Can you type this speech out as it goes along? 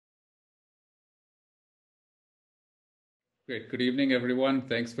Great. Good evening, everyone.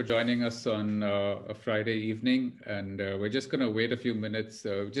 Thanks for joining us on a Friday evening. And we're just going to wait a few minutes,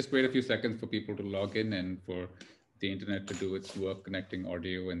 just wait a few seconds for people to log in and for the internet to do its work, connecting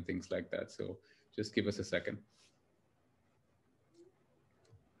audio and things like that. So just give us a second.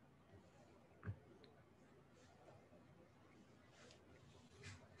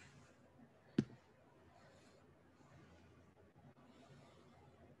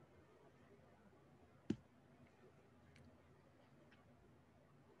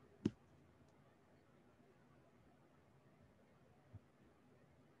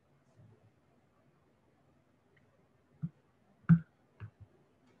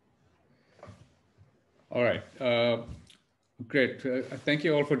 All right. Great. Thank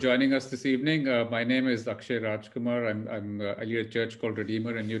you all for joining us this evening. My name is Akshay Rajkumar. I lead a church called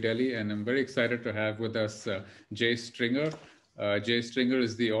Redeemer in New Delhi, and I'm very excited to have with us Jay Stringer. Jay Stringer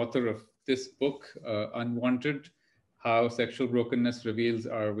is the author of this book, Unwanted, How Sexual Brokenness Reveals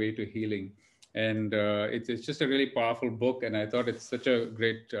Our Way to Healing. And it's just a really powerful book, and I thought it's such a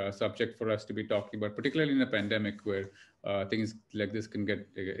great subject for us to be talking about, particularly in a pandemic where things like this can get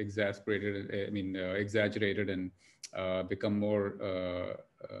exaggerated and become more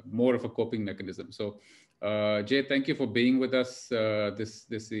of a coping mechanism. So, Jay, thank you for being with us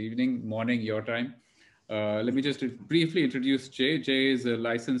this evening, morning, your time. Let me just briefly introduce Jay. Jay is a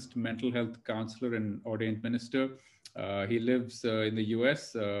licensed mental health counselor and ordained minister. He lives in the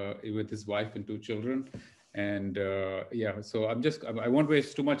US with his wife and two children. And so I won't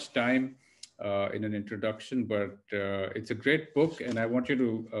waste too much time in an introduction, but it's a great book, and I want you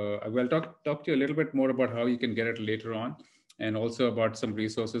to, I will talk to you a little bit more about how you can get it later on, and also about some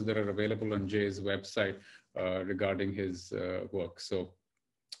resources that are available on Jay's website regarding his work. So,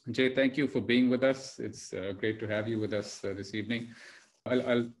 Jay, thank you for being with us. It's great to have you with us this evening.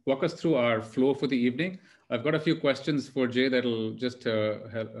 I'll walk us through our flow for the evening. I've got a few questions for Jay that'll just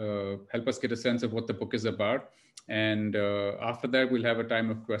help us get a sense of what the book is about. And after that, we'll have a time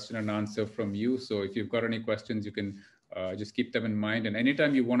of question and answer from you. So if you've got any questions, you can just keep them in mind. And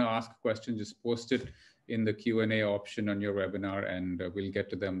anytime you want to ask a question, just post it in the Q&A option on your webinar, and we'll get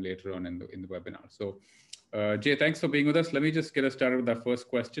to them later on in the webinar. So Jay, thanks for being with us. Let me just get us started with our first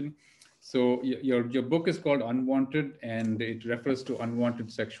question. So your book is called Unwanted, and it refers to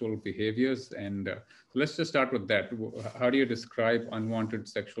unwanted sexual behaviors. And so let's just start with that. How do you describe unwanted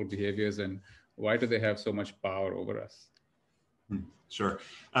sexual behaviors, and why do they have so much power over us? Sure.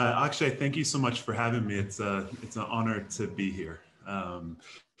 Akshay, thank you so much for having me. It's an honor to be here.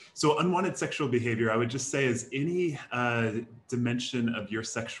 So unwanted sexual behavior, I would just say, is any dimension of your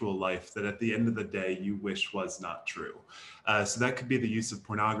sexual life that at the end of the day you wish was not true. So that could be the use of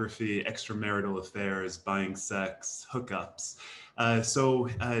pornography, extramarital affairs, buying sex, hookups.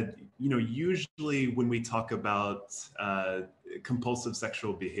 Usually when we talk about compulsive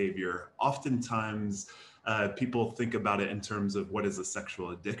sexual behavior, oftentimes people think about it in terms of what is a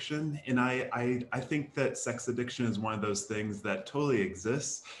sexual addiction. And I think that sex addiction is one of those things that totally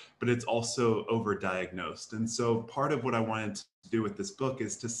exists, but it's also overdiagnosed. And so part of what I wanted to do with this book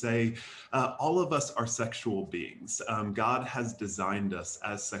is to say, all of us are sexual beings. God has designed us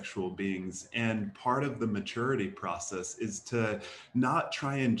as sexual beings. And part of the maturity process is to not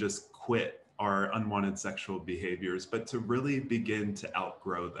try and just quit our unwanted sexual behaviors, but to really begin to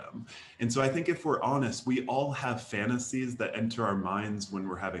outgrow them. And so I think if we're honest, we all have fantasies that enter our minds when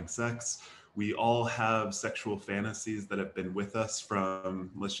we're having sex. We all have sexual fantasies that have been with us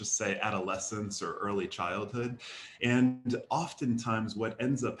from, let's just say, adolescence or early childhood. And oftentimes what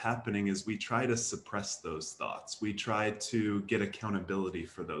ends up happening is we try to suppress those thoughts. We try to get accountability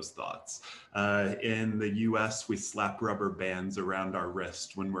for those thoughts. In the US, we slap rubber bands around our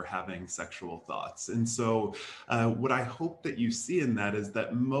wrist when we're having sexual thoughts. And so what I hope that you see in that is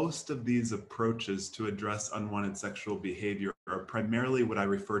that most of these approaches to address unwanted sexual behavior are primarily what I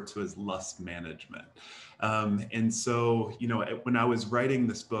refer to as lust management. And so, when I was writing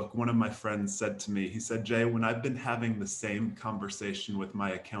this book, one of my friends said to me, he said, Jay, when I've been having the same conversation with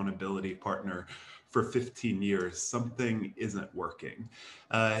my accountability partner for 15 years, something isn't working.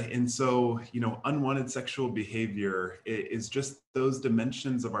 And so, unwanted sexual behavior is just those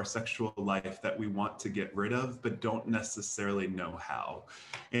dimensions of our sexual life that we want to get rid of, but don't necessarily know how.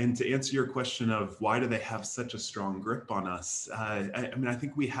 And to answer your question of why do they have such a strong grip on us, I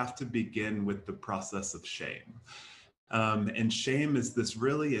think we have to begin with the process of shame. And shame is this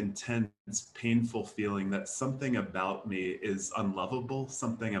really intense, painful feeling that something about me is unlovable,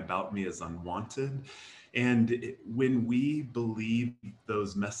 something about me is unwanted. And when we believe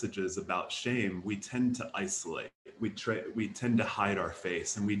those messages about shame, we tend to isolate. We tend to hide our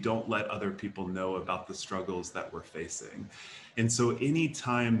face, and we don't let other people know about the struggles that we're facing. And so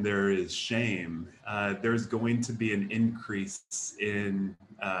anytime there is shame, there's going to be an increase in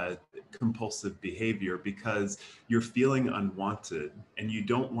compulsive behavior, because you're feeling unwanted and you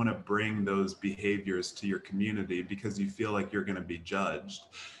don't want to bring those behaviors to your community because you feel like you're going to be judged.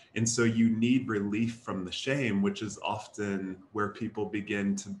 And so you need relief from the shame, which is often where people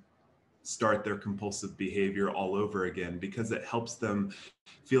begin to start their compulsive behavior all over again, because it helps them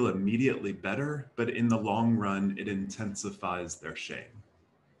feel immediately better, but in the long run, it intensifies their shame.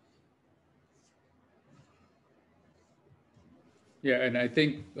 Yeah, and I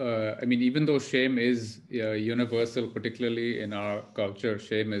think, I mean, even though shame is universal, particularly in our culture,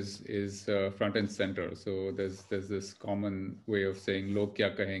 shame is front and center. So there's this common way of saying "log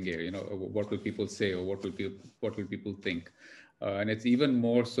kya kahenge," you know, what will people say, or what will people think, and it's even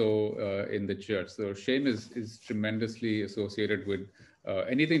more so in the church. So shame is tremendously associated with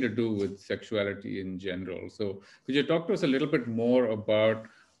anything to do with sexuality in general. So could you talk to us a little bit more about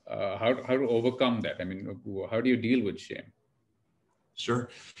how to overcome that? I mean, how do you deal with shame? Sure.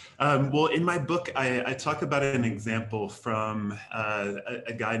 Well, in my book, I talk about an example from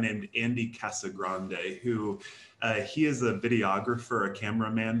a guy named Andy Casagrande, who he is a videographer, a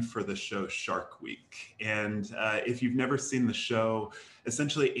cameraman for the show Shark Week. And if you've never seen the show,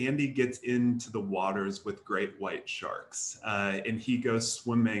 essentially Andy gets into the waters with great white sharks, and he goes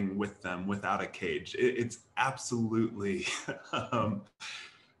swimming with them without a cage. It's absolutely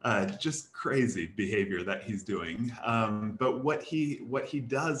just crazy behavior that he's doing. But what he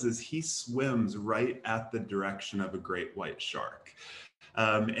does is he swims right at the direction of a great white shark.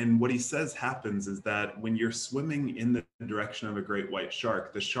 And what he says happens is that when you're swimming in the direction of a great white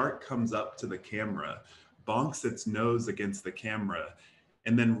shark, the shark comes up to the camera, bonks its nose against the camera,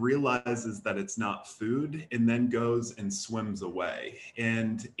 and then realizes that it's not food, and then goes and swims away.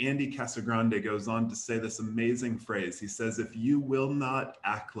 And Andy Casagrande goes on to say this amazing phrase. He says, "If you will not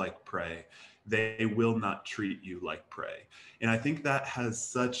act like prey, they will not treat you like prey." And I think that has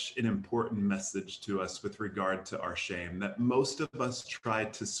such an important message to us with regard to our shame, that most of us try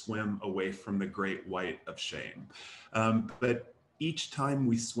to swim away from the great white of shame. But each time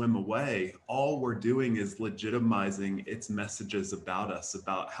we swim away, all we're doing is legitimizing its messages about us,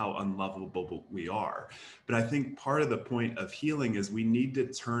 about how unlovable we are. But I think part of the point of healing is we need to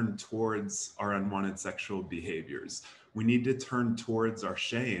turn towards our unwanted sexual behaviors. We need to turn towards our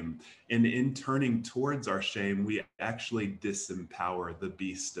shame. And in turning towards our shame, we actually disempower the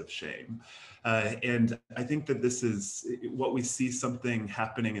beast of shame. And I think that this is what we see something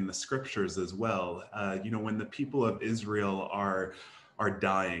happening in the scriptures as well. When the people of Israel are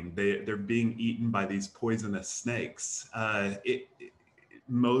dying, they're being eaten by these poisonous snakes.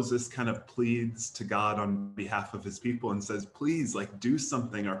 Moses kind of pleads to God on behalf of his people and says, "Please, do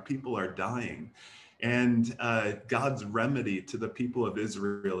something. Our people are dying." And God's remedy to the people of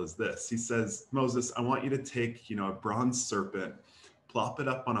Israel is this. He says, "Moses, I want you to take, a bronze serpent, plop it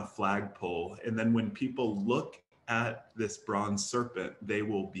up on a flagpole, and then when people look at this bronze serpent, they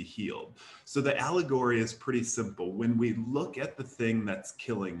will be healed." So the allegory is pretty simple. When we look at the thing that's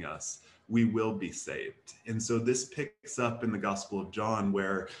killing us, we will be saved. And so this picks up in the Gospel of John,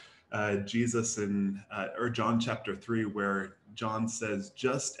 where Jesus or John chapter 3, where John says,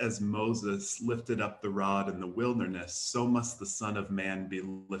 "Just as Moses lifted up the rod in the wilderness, so must the Son of Man be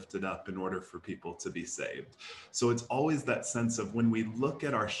lifted up in order for people to be saved." So it's always that sense of when we look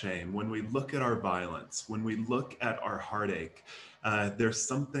at our shame, when we look at our violence, when we look at our heartache, there's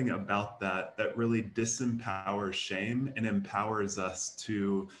something about that really disempowers shame and empowers us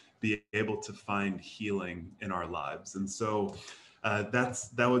to be able to find healing in our lives. And so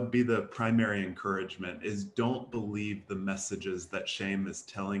that would be the primary encouragement, is don't believe the messages that shame is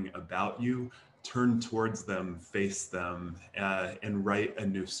telling about you. Turn towards them, face them, and write a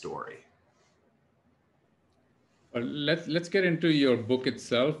new story. Well, let's get into your book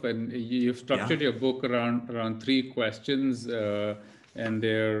itself, and you've structured your book around three questions, and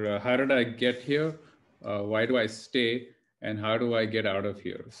they're how did I get here, why do I stay, and how do I get out of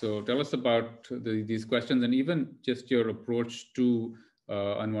here? So tell us about these questions, and even just your approach to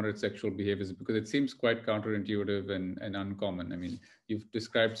unwanted sexual behaviors, because it seems quite counterintuitive and uncommon. I mean, you've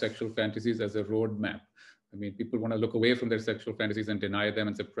described sexual fantasies as a roadmap. I mean, people want to look away from their sexual fantasies and deny them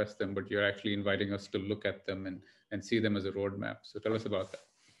and suppress them, but you're actually inviting us to look at them and see them as a roadmap. So tell us about that.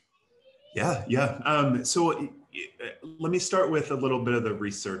 Yeah. So let me start with a little bit of the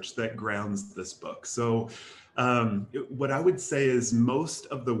research that grounds this book. So what I would say is most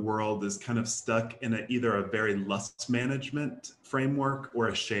of the world is kind of stuck in either a very lust management framework or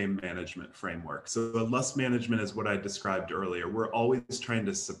a shame management framework. So a lust management is what I described earlier. We're always trying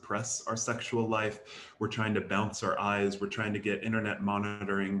to suppress our sexual life. We're trying to bounce our eyes. We're trying to get internet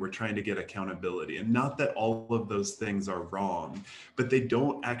monitoring. We're trying to get accountability. And not that all of those things are wrong, but they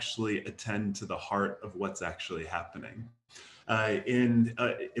don't actually attend to the heart of what's actually happening. In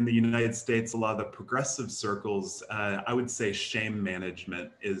the United States, a lot of the progressive circles, I would say shame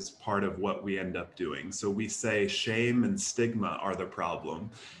management is part of what we end up doing. So we say shame and stigma are the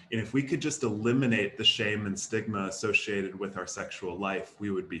problem. And if we could just eliminate the shame and stigma associated with our sexual life,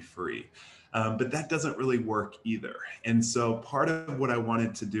 we would be free. But that doesn't really work either. And so part of what I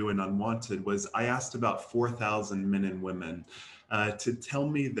wanted to do in Unwanted was I asked about 4,000 men and women to tell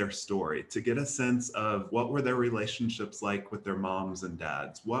me their story, to get a sense of what were their relationships like with their moms and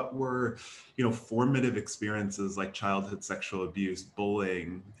dads, what were, formative experiences like childhood sexual abuse,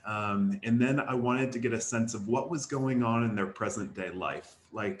 bullying, and then I wanted to get a sense of what was going on in their present day life.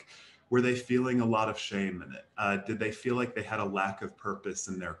 Like, were they feeling a lot of shame in it? Did they feel like they had a lack of purpose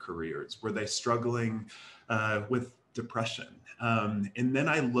in their careers? Were they struggling with depression? And then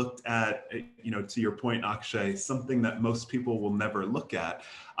I looked at, to your point, Akshay, something that most people will never look at.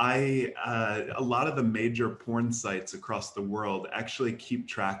 A lot of the major porn sites across the world actually keep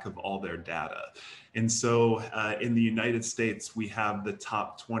track of all their data. And so in the United States, we have the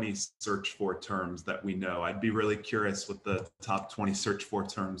top 20 search for terms that we know. I'd be really curious what the top 20 search for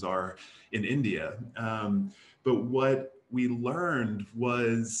terms are in India. But what we learned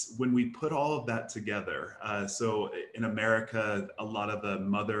was when we put all of that together, so in America, a lot of the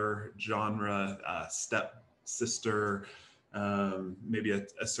mother genre, step sister, maybe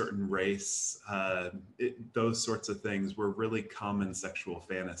a certain race, those sorts of things were really common sexual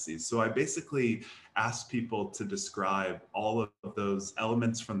fantasies. So I basically asked people to describe all of those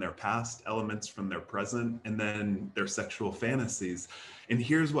elements from their past, elements from their present, and then their sexual fantasies. And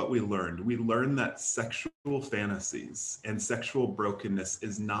here's what we learned. We learned that sexual fantasies and sexual brokenness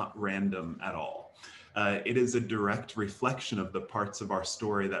is not random at all. It is a direct reflection of the parts of our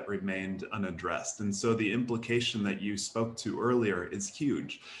story that remained unaddressed. And so the implication that you spoke to earlier is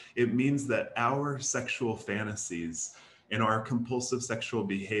huge. It means that our sexual fantasies and our compulsive sexual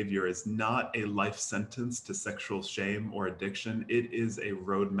behavior is not a life sentence to sexual shame or addiction. It is a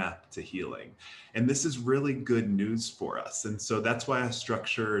roadmap to healing. And this is really good news for us. And so that's why I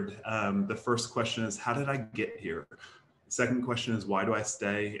structured the first question is, how did I get here? Second question is, why do I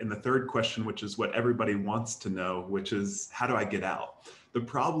stay? And the third question, which is what everybody wants to know, which is, how do I get out? The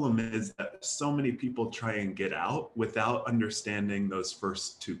problem is that so many people try and get out without understanding those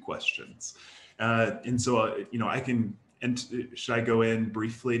first two questions. And so, I can, and should I go in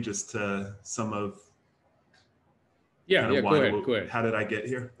briefly just to some of Go ahead. How did I get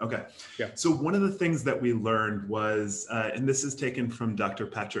here? Okay. Yeah. So one of the things that we learned was, and this is taken from Dr.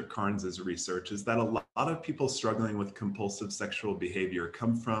 Patrick Carnes's research, is that a lot of people struggling with compulsive sexual behavior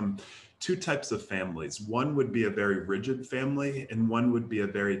come from two types of families. One would be a very rigid family, and one would be a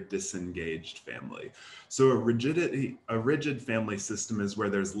very disengaged family. So a rigid family system is where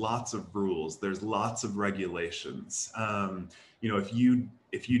there's lots of rules, there's lots of regulations.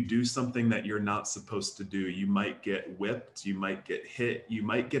 If you do something that you're not supposed to do, you might get whipped, you might get hit, you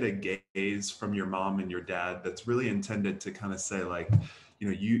might get a gaze from your mom and your dad that's really intended to kind of say like,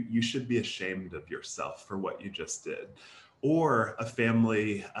 you should be ashamed of yourself for what you just did. Or a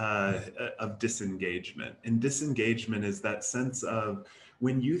family of disengagement. And disengagement is that sense of,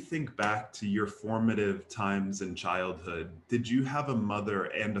 when you think back to your formative times in childhood, did you have a mother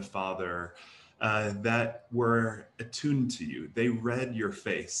and a father that were attuned to you? They read your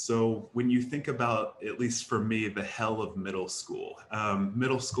face. So when you think about, at least for me, the hell of middle school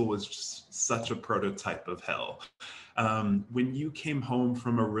was just such a prototype of hell. When you came home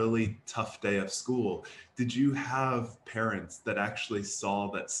from a really tough day of school, did you have parents that actually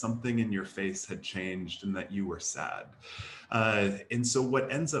saw that something in your face had changed and that you were sad? And so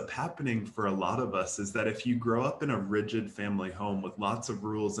what ends up happening for a lot of us is that if you grow up in a rigid family home with lots of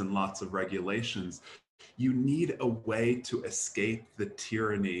rules and lots of regulations, you need a way to escape the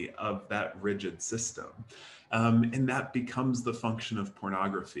tyranny of that rigid system. And that becomes the function of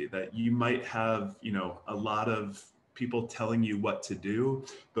pornography, that you might have, a lot of people telling you what to do,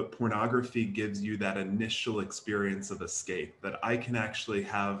 but pornography gives you that initial experience of escape, that I can actually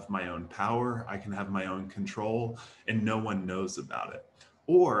have my own power, I can have my own control, and no one knows about it.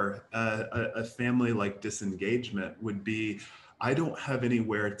 Or a family like disengagement would be, I don't have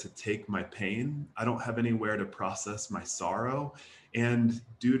anywhere to take my pain. I don't have anywhere to process my sorrow. And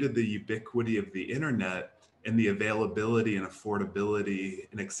due to the ubiquity of the internet and the availability and affordability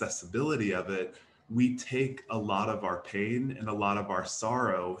and accessibility of it, we take a lot of our pain and a lot of our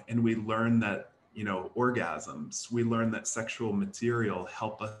sorrow, and we learn that, orgasms, we learn that sexual material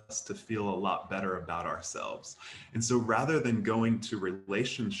help us to feel a lot better about ourselves. And so rather than going to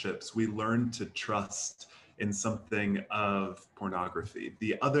relationships, we learn to trust in something of pornography.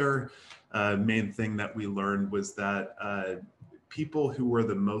 The other main thing that we learned was that people who were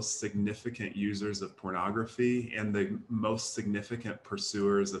the most significant users of pornography and the most significant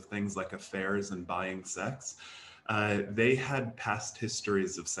pursuers of things like affairs and buying sex, they had past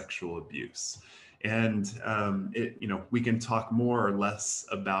histories of sexual abuse. And we can talk more or less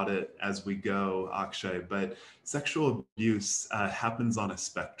about it as we go, Akshay, but sexual abuse happens on a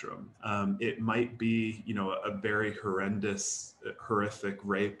spectrum. It might be, a very horrific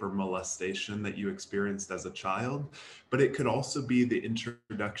rape or molestation that you experienced as a child, but it could also be the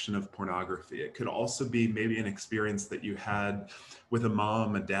introduction of pornography. It could also be maybe an experience that you had with a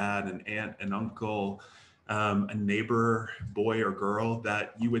mom, a dad, an aunt, an uncle, a neighbor, boy or girl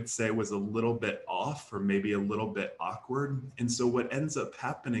that you would say was a little bit off or maybe a little bit awkward. And so what ends up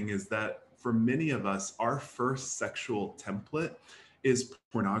happening is that for many of us, our first sexual template is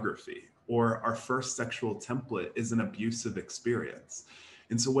pornography, or our first sexual template is an abusive experience.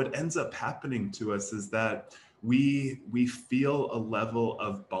 And so what ends up happening to us is that we feel a level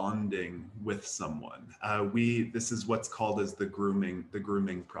of bonding with someone. This is what's called as the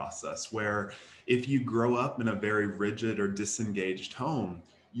grooming process, where if you grow up in a very rigid or disengaged home,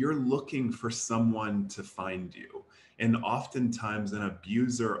 you're looking for someone to find you. And oftentimes an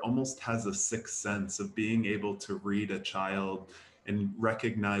abuser almost has a sixth sense of being able to read a child and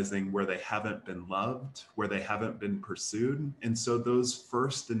recognizing where they haven't been loved, where they haven't been pursued. And so those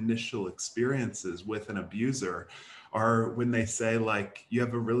first initial experiences with an abuser are when they say, like, you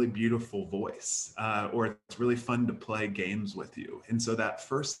have a really beautiful voice, or it's really fun to play games with you. And so that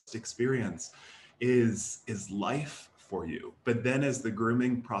first experience is life for you. But then as the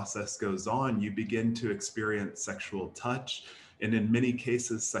grooming process goes on, you begin to experience sexual touch, and in many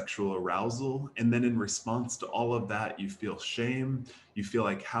cases, sexual arousal. And then in response to all of that, you feel shame. You feel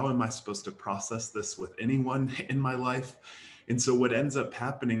like, how am I supposed to process this with anyone in my life? And so what ends up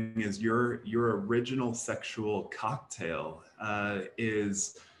happening is your original sexual cocktail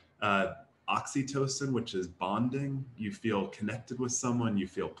is oxytocin, which is bonding. You feel connected with someone, you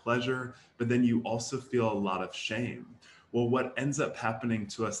feel pleasure, but then you also feel a lot of shame. Well, what ends up happening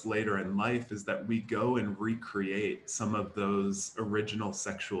to us later in life is that we go and recreate some of those original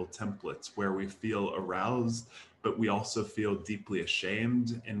sexual templates where we feel aroused, but we also feel deeply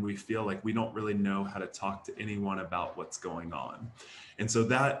ashamed, and we feel like we don't really know how to talk to anyone about what's going on. And so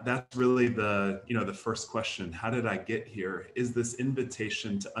that's really the first question. How did I get here? Is this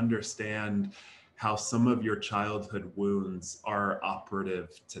invitation to understand how some of your childhood wounds are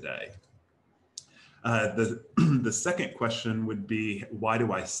operative today. The second question would be, why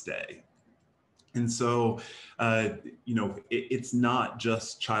do I stay? And so, it's not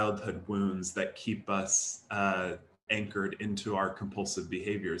just childhood wounds that keep us anchored into our compulsive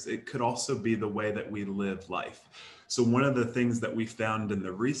behaviors. It could also be the way that we live life. So one of the things that we found in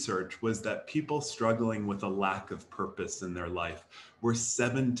the research was that people struggling with a lack of purpose in their life were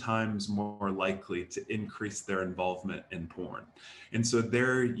 7 times more likely to increase their involvement in porn. And so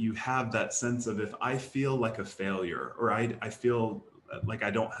there you have that sense of, if I feel like a failure, or I feel like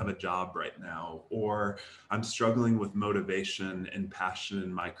I don't have a job right now, or I'm struggling with motivation and passion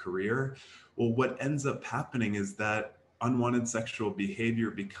in my career, well, what ends up happening is that unwanted sexual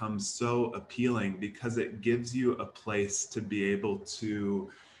behavior becomes so appealing because it gives you a place to be able to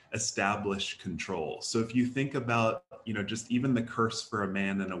establish control. So if you think about, just even the curse for a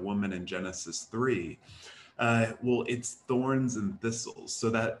man and a woman in Genesis 3, well, it's thorns and thistles. So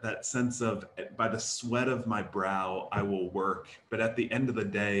that sense of, by the sweat of my brow, I will work. But at the end of the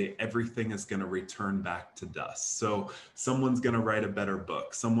day, everything is going to return back to dust. So someone's going to write a better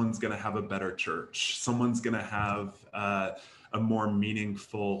book. Someone's going to have a better church. Someone's going to have a more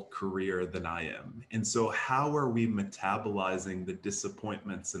meaningful career than I am. And so how are we metabolizing the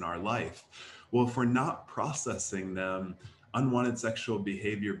disappointments in our life? Well, if we're not processing them, unwanted sexual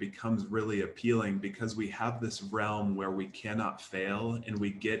behavior becomes really appealing because we have this realm where we cannot fail and we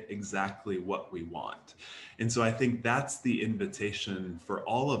get exactly what we want. And so I think that's the invitation for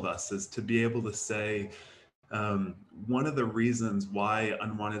all of us, is to be able to say, One of the reasons why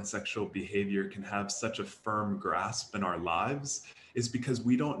unwanted sexual behavior can have such a firm grasp in our lives is because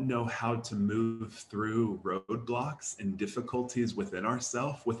we don't know how to move through roadblocks and difficulties within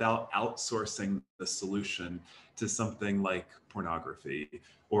ourselves without outsourcing the solution to something like pornography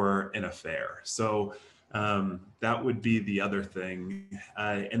or an affair. So that would be the other thing.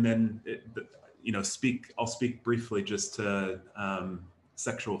 And then, I'll speak briefly just to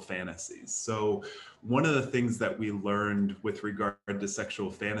sexual fantasies. So one of the things that we learned with regard to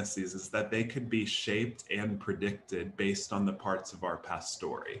sexual fantasies is that they could be shaped and predicted based on the parts of our past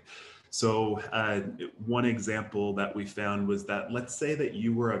story. So one example that we found was that, let's say that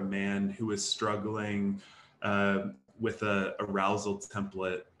you were a man who was struggling with a arousal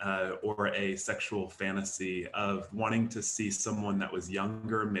template or a sexual fantasy of wanting to see someone that was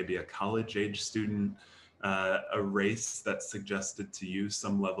younger, maybe a college age student, a race that suggested to you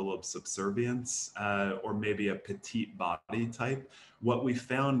some level of subservience, or maybe a petite body type. What we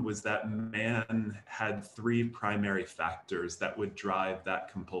found was that man had three primary factors that would drive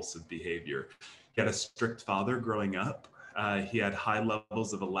that compulsive behavior. He had a strict father growing up. He had high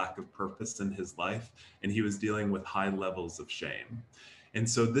levels of a lack of purpose in his life, and he was dealing with high levels of shame. And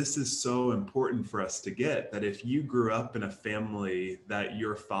so this is so important for us to get, that if you grew up in a family that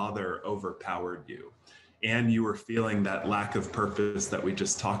your father overpowered you, and you were feeling that lack of purpose that we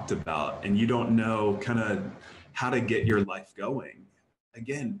just talked about, and you don't know kind of how to get your life going,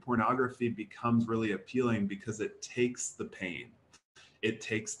 again, pornography becomes really appealing because it takes the pain, it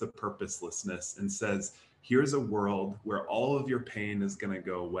takes the purposelessness and says, here's a world where all of your pain is going to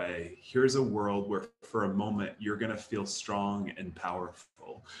go away. Here's a world where for a moment you're going to feel strong and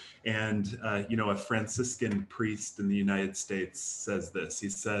powerful. And, a Franciscan priest in the United States says this. He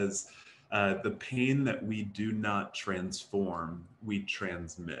says, the pain that we do not transform, we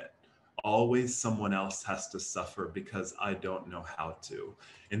transmit. Always someone else has to suffer because I don't know how to.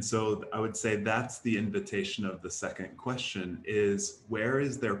 And so I would say that's the invitation of the second question is, where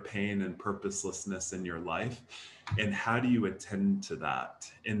is there pain and purposelessness in your life? And how do you attend to that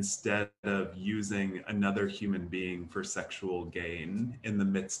instead of using another human being for sexual gain in the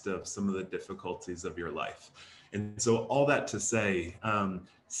midst of some of the difficulties of your life? And so all that to say,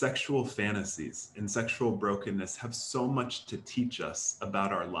 sexual fantasies and sexual brokenness have so much to teach us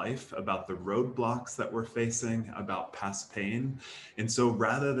about our life, about the roadblocks that we're facing, about past pain. And so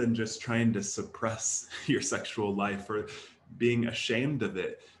rather than just trying to suppress your sexual life or being ashamed of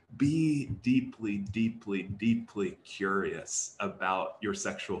it, be deeply, deeply, deeply curious about your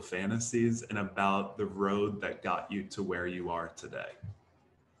sexual fantasies and about the road that got you to where you are today.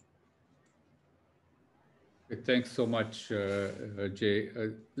 Thanks so much, Jay.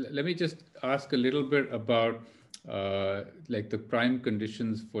 Let me just ask a little bit about like the prime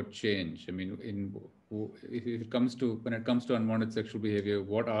conditions for change. I mean, if it comes to when it comes to unwanted sexual behavior,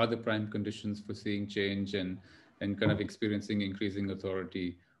 what are the prime conditions for seeing change and kind of experiencing increasing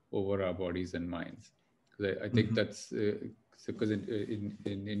authority over our bodies and minds? Because I think that's because in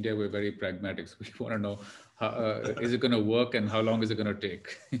India we're very pragmatic, so we want to know how, is it going to work and how long is it going to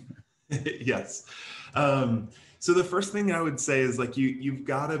take? Yes. So the first thing I would say is like you've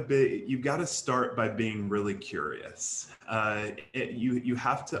got to start by being really curious. You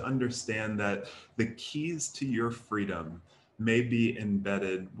have to understand that the keys to your freedom may be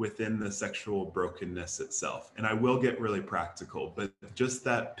embedded within the sexual brokenness itself. And I will get really practical, but just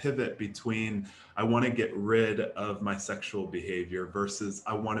that pivot between I want to get rid of my sexual behavior versus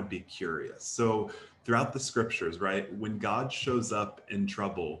I want to be curious. So throughout the scriptures, right, when God shows up in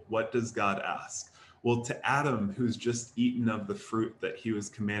trouble, what does God ask? Well, to Adam, who's just eaten of the fruit that he was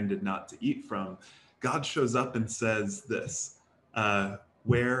commanded not to eat from, God shows up and says this,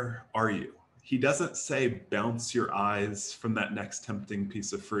 where are you? He doesn't say, bounce your eyes from that next tempting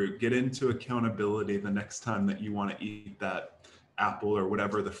piece of fruit. Get into accountability the next time that you want to eat that apple or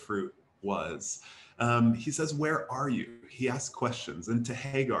whatever the fruit was. He says, where are you? He asks questions. And to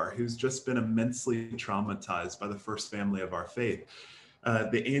Hagar, who's just been immensely traumatized by the first family of our faith,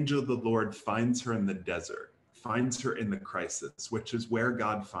 the angel of the Lord finds her in the desert, finds her in the crisis, which is where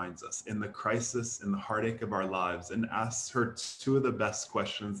God finds us, in the crisis, in the heartache of our lives, and asks her two of the best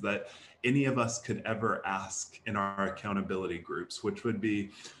questions that any of us could ever ask in our accountability groups, which would be,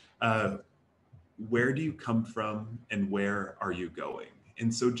 where do you come from and where are you going?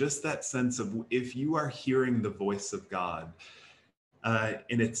 And so just that sense of, if you are hearing the voice of God, and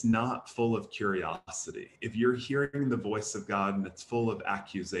it's not full of curiosity, if you're hearing the voice of God and it's full of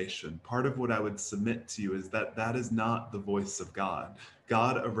accusation, part of what I would submit to you is that that is not the voice of God.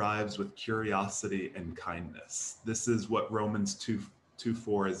 God arrives with curiosity and kindness. This is what Romans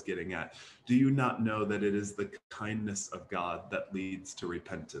 2:4 is getting at. Do you not know that it is the kindness of God that leads to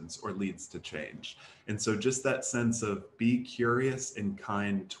repentance or leads to change? And so just that sense of be curious and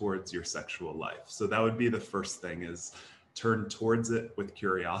kind towards your sexual life. So that would be the first thing, is turn towards it with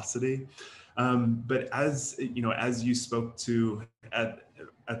curiosity. But as you know, as you spoke to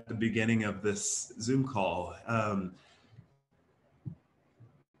at the beginning of this Zoom call,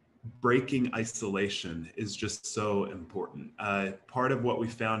 breaking isolation is just so important. Part of what we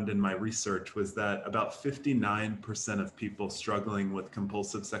found in my research was that about 59% of people struggling with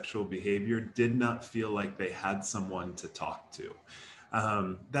compulsive sexual behavior did not feel like they had someone to talk to.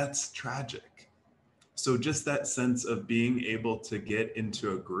 That's tragic. So just that sense of being able to get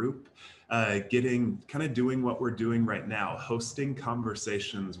into a group, doing what we're doing right now, hosting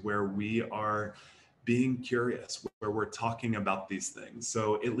conversations where we are being curious, where we're talking about these things.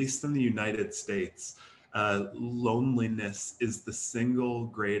 So at least in the United States, loneliness is the single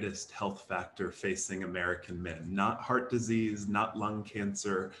greatest health factor facing American men. Not heart disease, not lung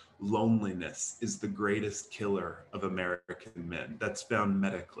cancer. Loneliness is the greatest killer of American men. That's found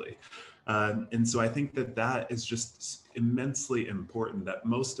medically. And so I think that that is just immensely important, that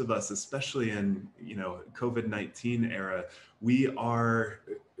most of us, especially in, COVID-19 era, we are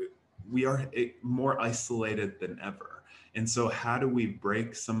more isolated than ever. And so how do we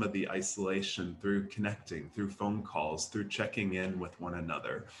break some of the isolation through connecting, through phone calls, through checking in with one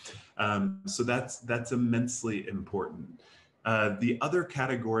another? So that's immensely important. The other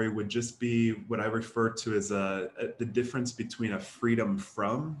category would just be what I refer to as the difference between a freedom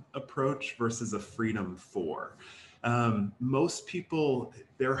from approach versus a freedom for. Most people,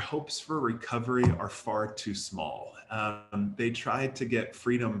 their hopes for recovery are far too small. They try to get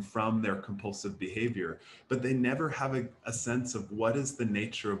freedom from their compulsive behavior, but they never have a sense of what is the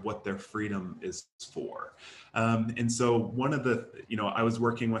nature of what their freedom is for. And so one of the, I was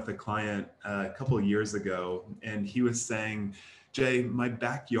working with a client a couple of years ago, and he was saying, Jay, my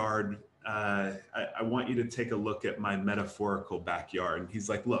backyard, I want you to take a look at my metaphorical backyard. And he's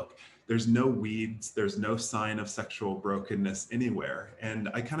like, look, there's no weeds, there's no sign of sexual brokenness anywhere. And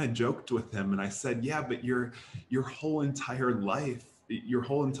I kind of joked with him and I said, yeah, but your whole entire life, your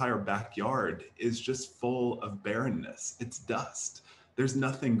whole entire backyard is just full of barrenness. It's dust. There's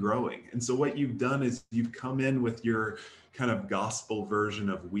nothing growing. And so what you've done is you've come in with your kind of gospel version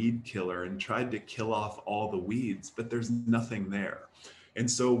of weed killer and tried to kill off all the weeds, but there's nothing there. And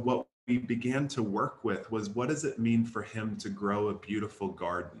so what we began to work with was, what does it mean for him to grow a beautiful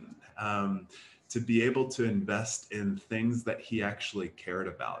garden? To be able to invest in things that he actually cared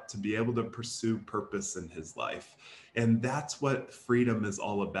about, to be able to pursue purpose in his life. And that's what freedom is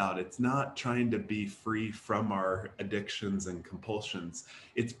all about. It's not trying to be free from our addictions and compulsions.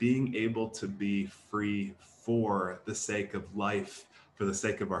 It's being able to be free for the sake of life, for the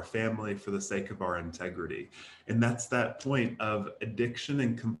sake of our family, for the sake of our integrity. And that's that point of addiction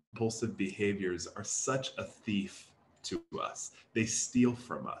and compulsive behaviors are such a thief to us. They steal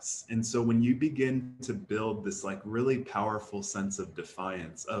from us. And so when you begin to build this like really powerful sense of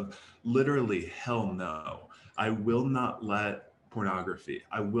defiance, of literally, hell no, I will not let pornography,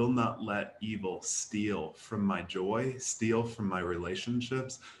 I will not let evil steal from my joy, steal from my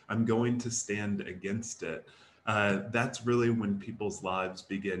relationships. I'm going to stand against it. That's really when people's lives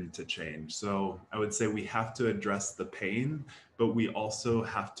begin to change. So I would say we have to address the pain, but we also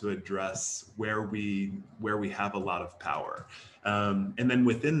have to address where we have a lot of power. And then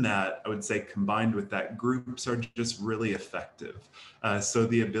within that, I would say combined with that, groups are just really effective. So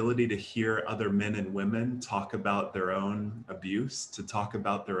the ability to hear other men and women talk about their own abuse, to talk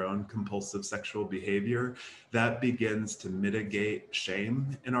about their own compulsive sexual behavior, that begins to mitigate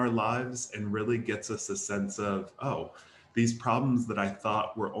shame in our lives and really gets us a sense of, oh, these problems that I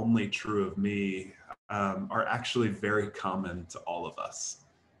thought were only true of me are actually very common to all of us.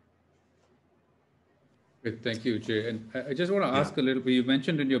 Great. Thank you, Jay. And I just want to ask a little bit, you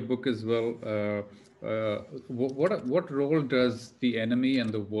mentioned in your book as well, what role does the enemy and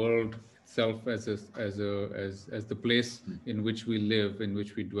the world itself as the place in which we live, in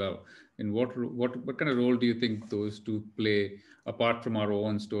which we dwell, and what kind of role do you think those two play apart from our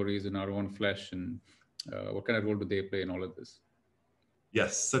own stories and our own flesh, and what kind of role do they play in all of this?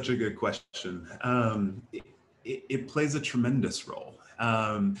 Yes, such a good question. It plays a tremendous role.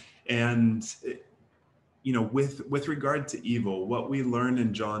 With regard to evil, what we learn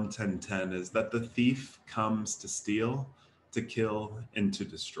in John 10:10 is that the thief comes to steal, to kill, and to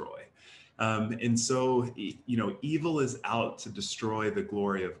destroy. And so, evil is out to destroy the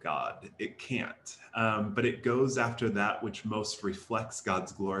glory of God. It can't, but it goes after that which most reflects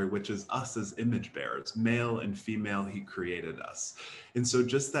God's glory, which is us as image bearers, male and female, he created us. And so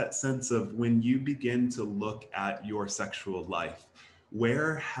just that sense of when you begin to look at your sexual life,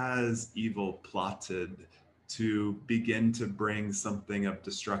 where has evil plotted to begin to bring something of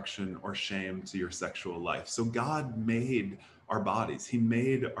destruction or shame to your sexual life? So God made our bodies, he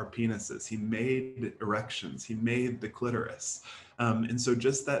made our penises, he made erections, he made the clitoris. And so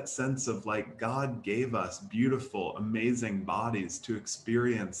just that sense of like, God gave us beautiful, amazing bodies to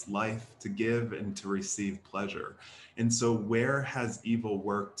experience life, to give and to receive pleasure. And so where has evil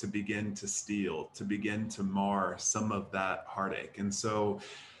worked to begin to steal, to begin to mar some of that heartache? And so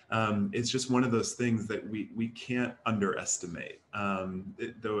it's just one of those things that we can't underestimate,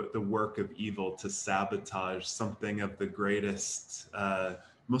 the work of evil to sabotage something of the greatest,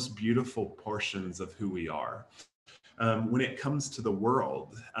 most beautiful portions of who we are. When it comes to the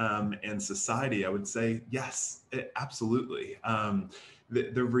world and society, I would say, yes, absolutely.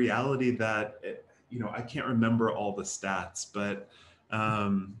 The reality that, I can't remember all the stats, but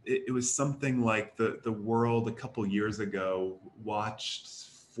it was something like the world a couple years ago watched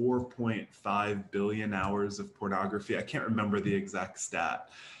 4.5 billion hours of pornography. I can't remember the exact stat,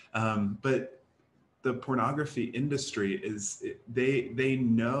 but the pornography industry they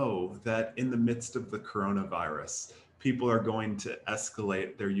know that in the midst of the coronavirus, people are going to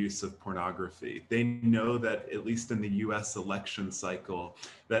escalate their use of pornography. They know that, at least in the US election cycle,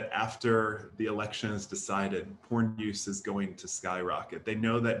 that after the election is decided, porn use is going to skyrocket. They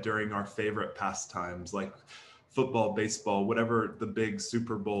know that during our favorite pastimes like football, baseball, whatever the big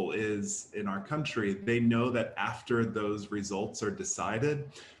Super Bowl is in our country, they know that after those results are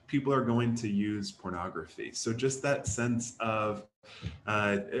decided, people are going to use pornography. So just that sense of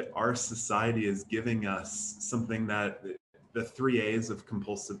our society is giving us something that the 3 A's of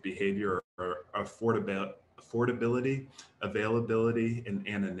compulsive behavior are affordability, availability, and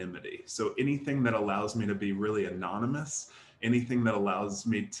anonymity. So anything that allows me to be really anonymous, anything that allows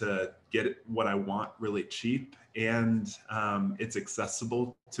me to get what I want really cheap, and it's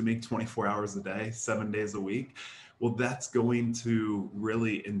accessible to me 24 hours a day, 7 days a week, well, that's going to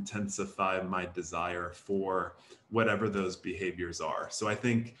really intensify my desire for whatever those behaviors are. So I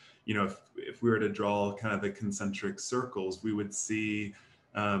think, if we were to draw kind of the concentric circles, we would see,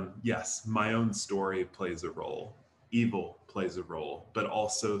 yes, my own story plays a role, evil plays a role, but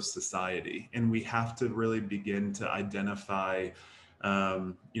also society. And we have to really begin to identify,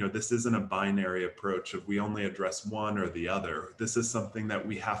 this isn't a binary approach of we only address one or the other. This is something that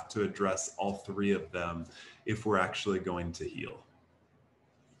we have to address all three of them if we're actually going to heal.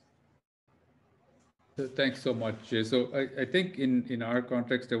 Thanks so much, Jay. So I think in our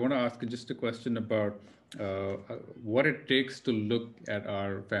context, I want to ask just a question about what it takes to look at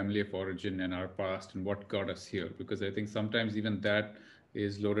our family of origin and our past and what got us here, because I think sometimes even that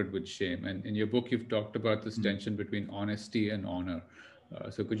is loaded with shame. And in your book, you've talked about this tension between honesty and honor.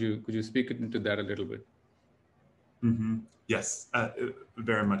 So could you speak into that a little bit? Mm-hmm. Yes,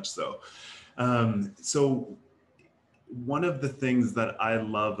 very much so. So one of the things that I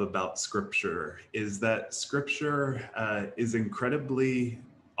love about Scripture is that Scripture is incredibly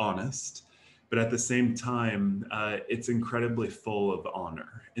honest, but at the same time, it's incredibly full of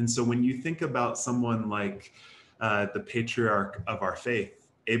honor. And so when you think about someone like the patriarch of our faith,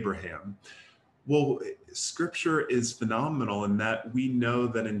 Abraham, well, Scripture is phenomenal in that we know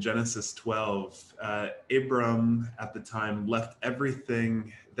that in Genesis 12, Abram at the time left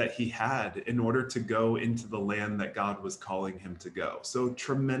everything that he had in order to go into the land that God was calling him to go. So,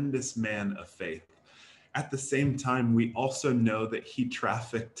 tremendous man of faith. At the same time, we also know that he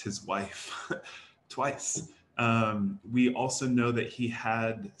trafficked his wife twice. We also know that he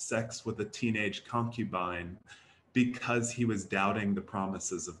had sex with a teenage concubine because he was doubting the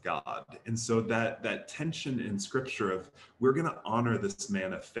promises of God. And so that tension in Scripture of we're going to honor this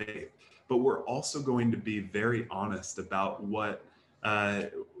man of faith, but we're also going to be very honest about what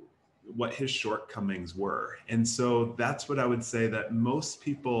his shortcomings were. And so that's what I would say, that most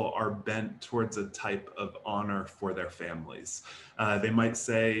people are bent towards a type of honor for their families. They might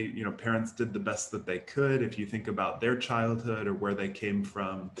say, parents did the best that they could. If you think about their childhood or where they came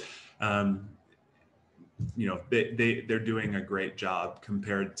from, they're doing a great job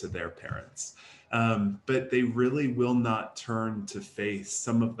compared to their parents. But they really will not turn to face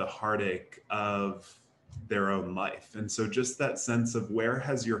some of the heartache of their own life. And so just that sense of where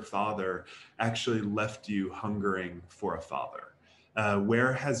has your father actually left you hungering for a father?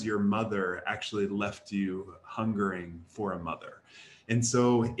 Where has your mother actually left you hungering for a mother? And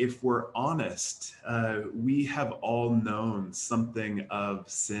so if we're honest, we have all known something of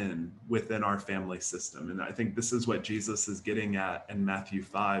sin within our family system. And I think this is what Jesus is getting at in Matthew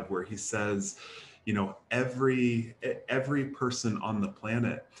 5, where he says, you know, every person on the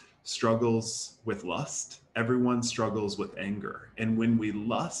planet struggles with lust. Everyone struggles with anger. And when we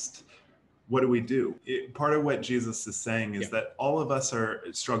lust, what do? Part of what Jesus is saying is that all of us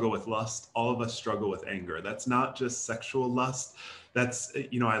struggle with lust. All of us struggle with anger. That's not just sexual lust. That's,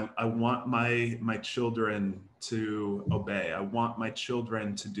 you know, I want my children to obey. I want my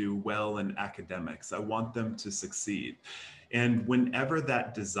children to do well in academics. I want them to succeed. And whenever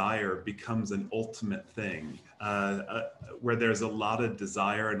that desire becomes an ultimate thing, where there's a lot of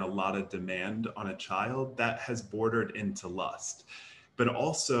desire and a lot of demand on a child, that has bordered into lust. But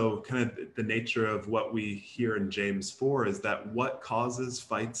also kind of the nature of what we hear in James 4 is that what causes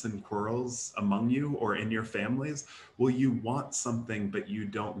fights and quarrels among you or in your families? Well, you want something, but you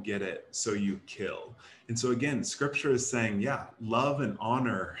don't get it, so you kill. And so again, scripture is saying, yeah, love and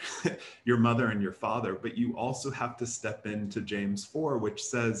honor your mother and your father, but you also have to step into James 4, which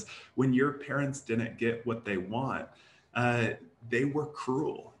says when your parents didn't get what they want, they were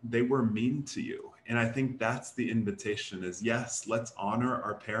cruel, they were mean to you. And I think that's the invitation is, yes, let's honor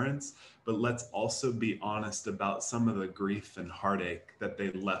our parents, but let's also be honest about some of the grief and heartache that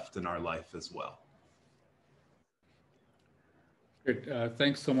they left in our life as well. Great.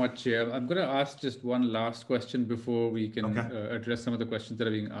 Thanks so much, Jay. I'm going to ask just one last question before we can address some of the questions that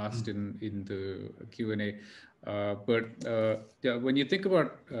are being asked in the Q&A. When you think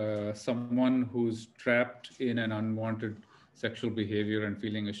about someone who's trapped in an unwanted sexual behavior and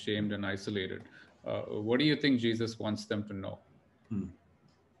feeling ashamed and isolated, what do you think Jesus wants them to know?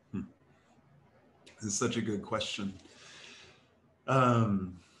 This is such a good question.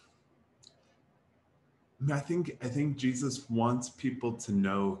 I think Jesus wants people to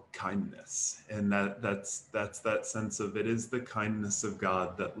know kindness, and that's that sense of it is the kindness of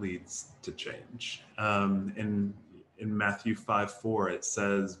God that leads to change. In Matthew 5:4, it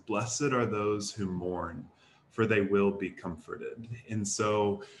says, "Blessed are those who mourn, for they will be comforted." And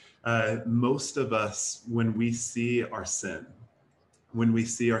so, most of us, when we see our sin, when we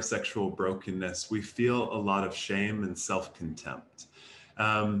see our sexual brokenness, we feel a lot of shame and self-contempt.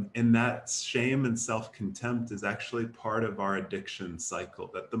 And that shame and self-contempt is actually part of our addiction cycle,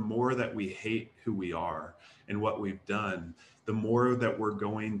 that the more that we hate who we are and what we've done, the more that we're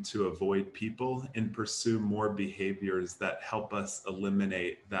going to avoid people and pursue more behaviors that help us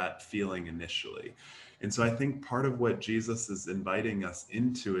eliminate that feeling initially. And so I think part of what Jesus is inviting us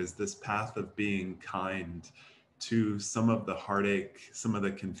into is this path of being kind to some of the heartache, some of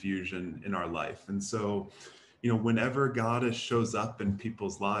the confusion in our life. And so, you know, whenever God shows up in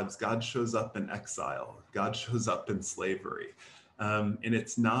people's lives, God shows up in exile, God shows up in slavery. And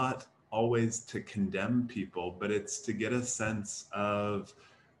it's not always to condemn people, but it's to get a sense of,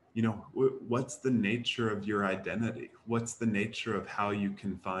 you know, what's the nature of your identity? What's the nature of how you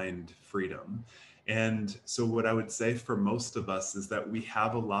can find freedom? And so what I would say for most of us is that we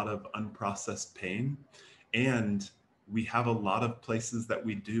have a lot of unprocessed pain, and we have a lot of places that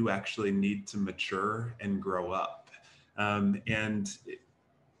we do actually need to mature and grow up. And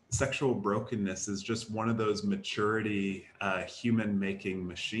sexual brokenness is just one of those maturity, human-making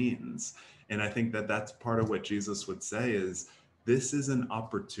machines. And I think that that's part of what Jesus would say is, this is an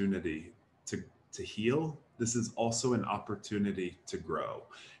opportunity to heal. This is also an opportunity to grow.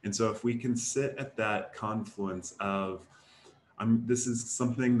 And so if we can sit at that confluence of, this is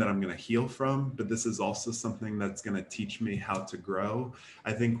something that I'm going to heal from, but this is also something that's going to teach me how to grow,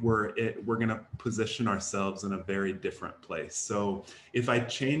 I think we're going to position ourselves in a very different place. So if I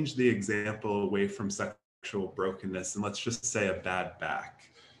change the example away from sexual brokenness, and let's just say a bad back,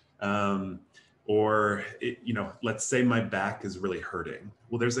 let's say my back is really hurting.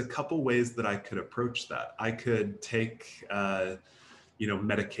 Well, there's a couple ways that I could approach that. I could take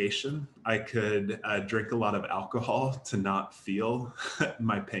medication. I could drink a lot of alcohol to not feel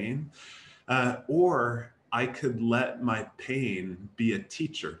my pain. Or I could let my pain be a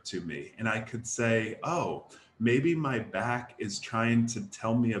teacher to me. And I could say, oh, maybe my back is trying to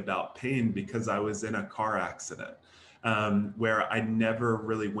tell me about pain because I was in a car accident where I never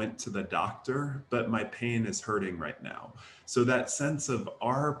really went to the doctor, but my pain is hurting right now. So that sense of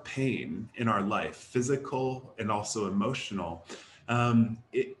our pain in our life, physical and also emotional,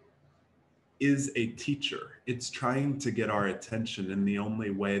 it is a teacher. It's trying to get our attention in the only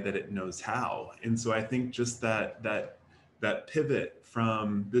way that it knows how. And so I think just that pivot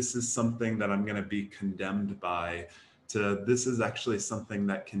from this is something that I'm going to be condemned by to this is actually something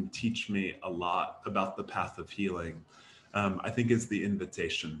that can teach me a lot about the path of healing. I think is the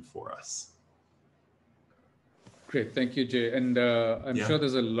invitation for us. Great, thank you, Jay. And I'm Yeah. sure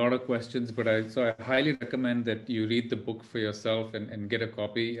there's a lot of questions, but I highly recommend that you read the book for yourself and get a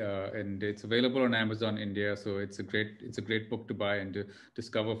copy. And it's available on Amazon India, so it's a great book to buy and to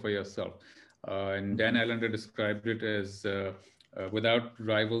discover for yourself. And Dan Allender described it as without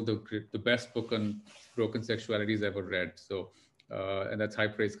rival the best book on broken sexuality he's ever read. So and that's high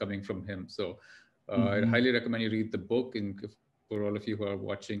praise coming from him. So I highly recommend you read the book, and for all of you who are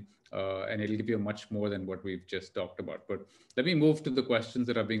watching. And it'll give you much more than what we've just talked about. But let me move to the questions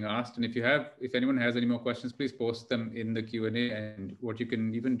that are being asked. And if anyone has any more questions, please post them in the Q&A. And what you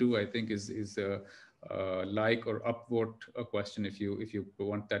can even do, I think, is like or upvote a question if you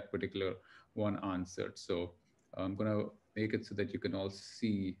want that particular one answered. So I'm gonna make it so that you can all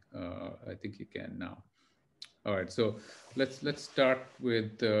see. I think you can now. All right, so let's start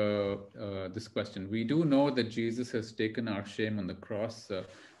with this question. We do know that Jesus has taken our shame on the cross.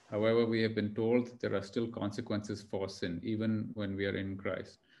 However, we have been told that there are still consequences for sin, even when we are in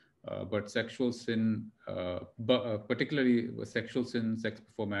Christ. But sexual sin, particularly sexual sin, sex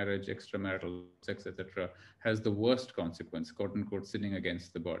before marriage, extramarital sex, etc., has the worst consequence, quote unquote, sinning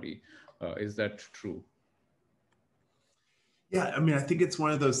against the body. Is that true? Yeah, I mean, I think it's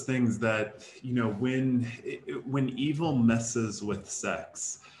one of those things that, you know, when evil messes with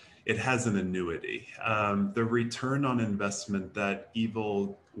sex, it has an annuity. The return on investment that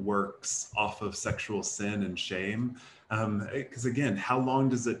evil works off of sexual sin and shame, because again, how long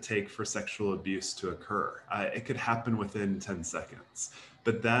does it take for sexual abuse to occur? It could happen within 10 seconds,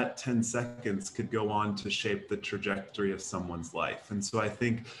 but that 10 seconds could go on to shape the trajectory of someone's life. And so I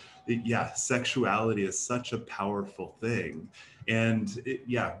think, yeah, sexuality is such a powerful thing. And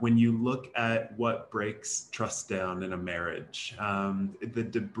when you look at what breaks trust down in a marriage, the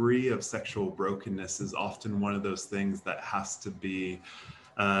debris of sexual brokenness is often one of those things that has to be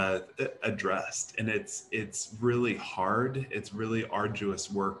addressed. And it's really hard. It's really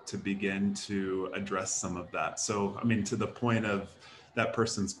arduous work to begin to address some of that. So, I mean, to the point of that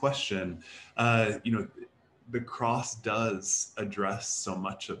person's question, you know, the cross does address so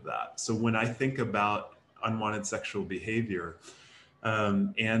much of that. So when I think about unwanted sexual behavior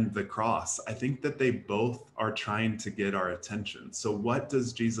and the cross, I think that they both are trying to get our attention. So what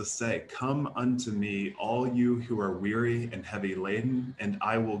does Jesus say? Come unto me, all you who are weary and heavy laden, and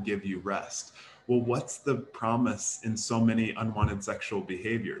I will give you rest. Well, what's the promise in so many unwanted sexual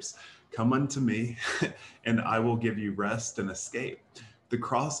behaviors? Come unto me and I will give you rest and escape. The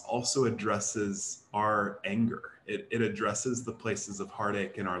cross also addresses our anger. It addresses the places of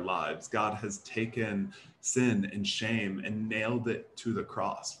heartache in our lives. God has taken sin and shame and nailed it to the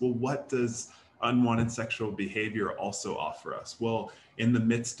cross. Well, what does unwanted sexual behavior also offer us? Well, in the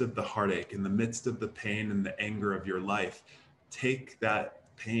midst of the heartache, in the midst of the pain and the anger of your life, take that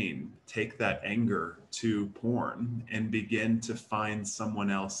pain, take that anger to porn and begin to find someone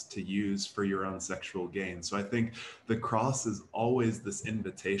else to use for your own sexual gain. So I think the cross is always this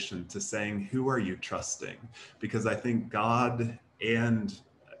invitation to saying, who are you trusting? Because I think God and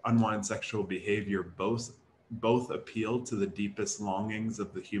unwanted sexual behavior both appeal to the deepest longings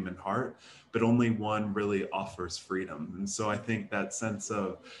of the human heart, but only one really offers freedom. And so I think that sense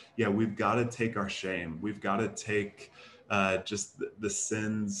of, yeah, we've got to take our shame. We've got to take just the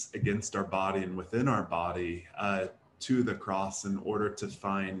sins against our body and within our body to the cross in order to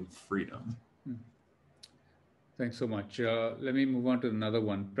find freedom. Thanks so much. Let me move on to another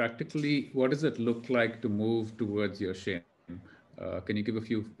one. Practically, what does it look like to move towards your shame? Can you give a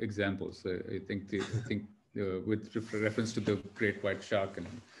few examples? I think with reference to the great white shark and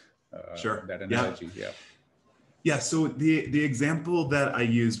Sure. that analogy. Yeah. Yeah, so the example that I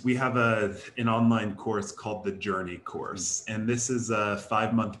used, we have an online course called the Journey Course. And this is a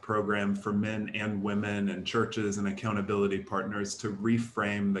 5-month program for men and women and churches and accountability partners to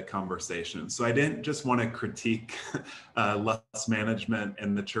reframe the conversation. So I didn't just want to critique lust management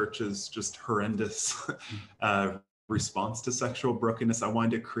and the church's just horrendous response to sexual brokenness. I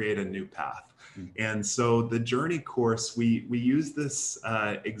wanted to create a new path. And so the Journey Course, we use this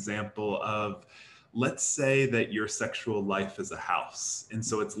example of, let's say that your sexual life is a house. And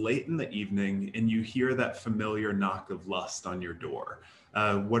so it's late in the evening and you hear that familiar knock of lust on your door.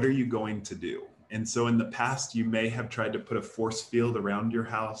 What are you going to do? And so in the past, you may have tried to put a force field around your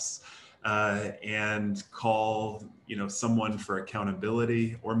house and call, someone for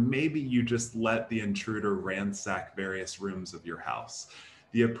accountability, or maybe you just let the intruder ransack various rooms of your house.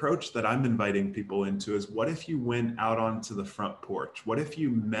 The approach that I'm inviting people into is, what if you went out onto the front porch? What if you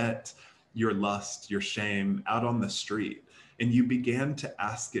met your lust, your shame out on the street, and you began to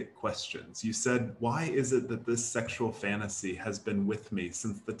ask it questions. You said, why is it that this sexual fantasy has been with me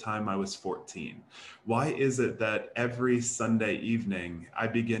since the time I was 14? Why is it that every Sunday evening I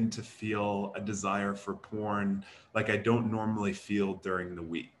begin to feel a desire for porn like I don't normally feel during the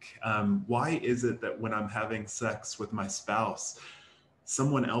week? Why is it that when I'm having sex with my spouse,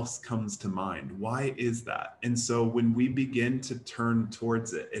 someone else comes to mind? Why is that? And so when we begin to turn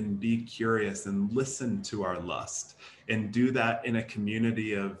towards it and be curious and listen to our lust and do that in a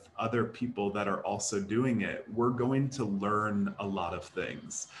community of other people that are also doing it, we're going to learn a lot of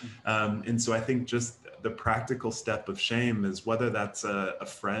things. And so I think just the practical step of shame is whether that's a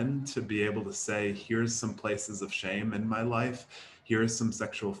friend to be able to say, here's some places of shame in my life, here's some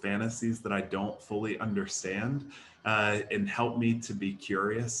sexual fantasies that I don't fully understand, and help me to be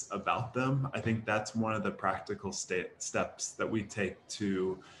curious about them. I think that's one of the practical steps that we take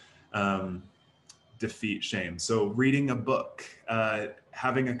to defeat shame. So reading a book,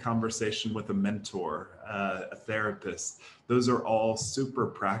 having a conversation with a mentor, a therapist, those are all super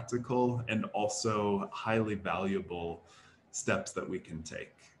practical and also highly valuable steps that we can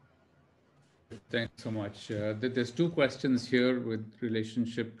take. Thanks so much. There's two questions here with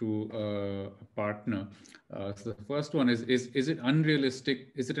relationship to a partner. So the first one is it unrealistic?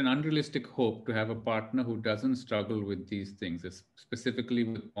 Is it an unrealistic hope to have a partner who doesn't struggle with these things, specifically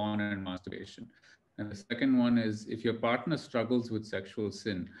with porn and masturbation? And the second one is, if your partner struggles with sexual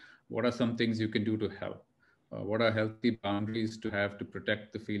sin, what are some things you can do to help? What are healthy boundaries to have to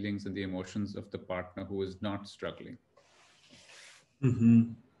protect the feelings and the emotions of the partner who is not struggling?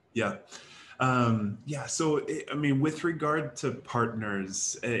 Mm-hmm. Yeah. Yeah. So, I mean, with regard to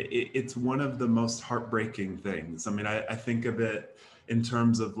partners, it's one of the most heartbreaking things. I mean, I think of it in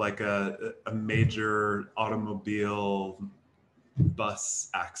terms of like a major automobile bus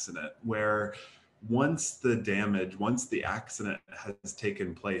accident where once the accident has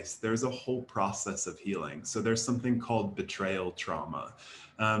taken place, there's a whole process of healing. So there's something called betrayal trauma.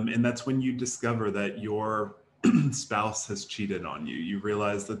 And that's when you discover that your spouse has cheated on you. You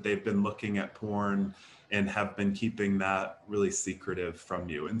realize that they've been looking at porn and have been keeping that really secretive from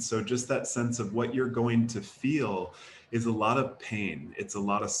you. And so just that sense of what you're going to feel is a lot of pain. It's a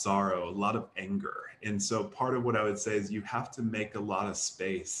lot of sorrow, a lot of anger. And so part of what I would say is you have to make a lot of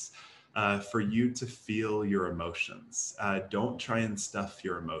space for you to feel your emotions. Don't try and stuff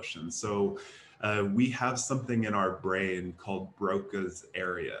your emotions. So we have something in our brain called Broca's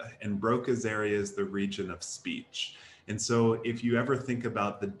area, and Broca's area is the region of speech. And so if you ever think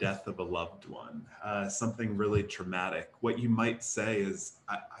about the death of a loved one, something really traumatic, what you might say is,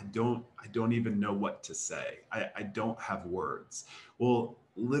 I don't even know what to say. I don't have words. Well,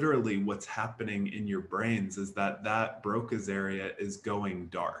 literally what's happening in your brains is that Broca's area is going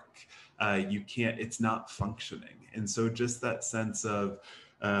dark. It's not functioning. And so just that sense of,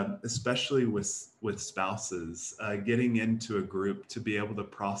 especially with spouses, getting into a group to be able to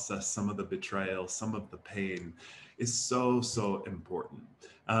process some of the betrayal, some of the pain is so important.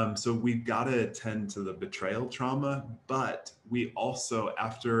 So we've got to attend to the betrayal trauma, but we also,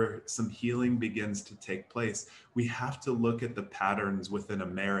 after some healing begins to take place, we have to look at the patterns within a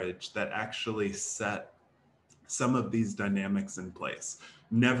marriage that actually set some of these dynamics in place.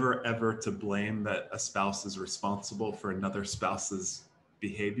 Never ever to blame that a spouse is responsible for another spouse's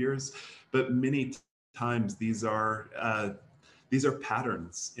behaviors, but many times these are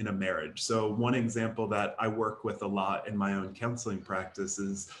patterns in a marriage. So one example that I work with a lot in my own counseling practice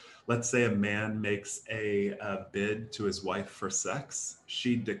is, let's say a man makes a bid to his wife for sex,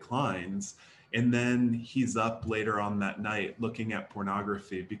 she declines, and then he's up later on that night looking at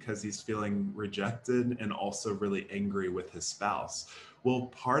pornography because he's feeling rejected and also really angry with his spouse.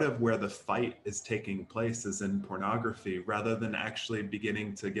 Well, part of where the fight is taking place is in pornography, rather than actually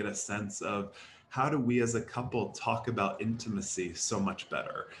beginning to get a sense of, how do we as a couple talk about intimacy so much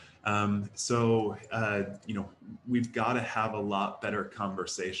better? We've got to have a lot better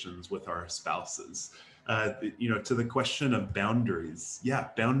conversations with our spouses. To the question of boundaries, yeah,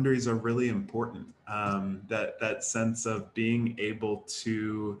 boundaries are really important. That sense of being able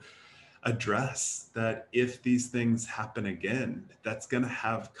to address that if these things happen again, that's going to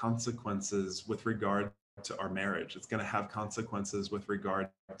have consequences with regard to our marriage. It's going to have consequences with regard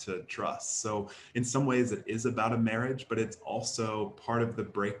to trust. So in some ways it is about a marriage, but it's also part of the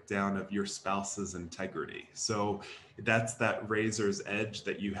breakdown of your spouse's integrity. So that's that razor's edge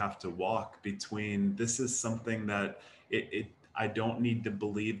that you have to walk between, this is something that I don't need to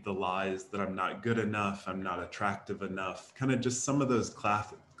believe the lies that I'm not good enough, I'm not attractive enough, kind of just some of those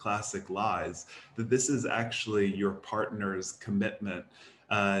classic lies, that this is actually your partner's commitment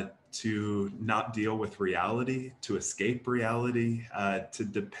to not deal with reality, to escape reality, to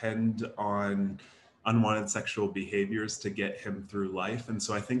depend on unwanted sexual behaviors to get him through life. And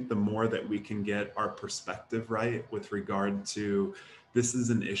so I think the more that we can get our perspective right with regard to this is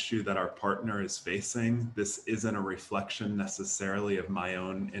an issue that our partner is facing, this isn't a reflection necessarily of my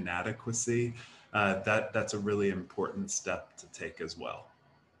own inadequacy, that's a really important step to take as well.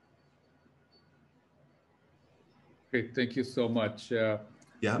 Great, thank you so much. Yeah.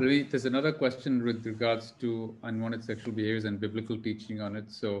 Louis, there's another question with regards to unwanted sexual behaviors and biblical teaching on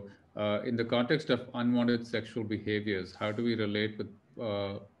it. So, in the context of unwanted sexual behaviors, how do we relate with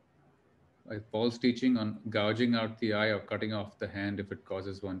like Paul's teaching on gouging out the eye or cutting off the hand if it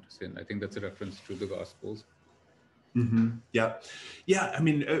causes one to sin? I think that's a reference to the Gospels. Mm-hmm. Yeah, yeah. I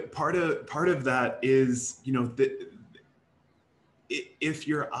mean, part of that is, you know, if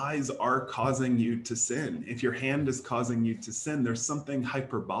your eyes are causing you to sin, if your hand is causing you to sin, there's something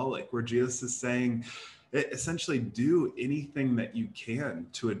hyperbolic where Jesus is saying, essentially, do anything that you can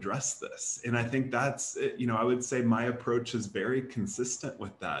to address this. And I think that's, you know, I would say my approach is very consistent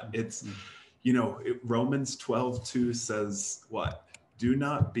with that. It's, you know, Romans 12:2 says what? Do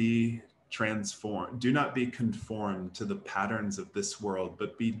not be transformed, do not be conformed to the patterns of this world,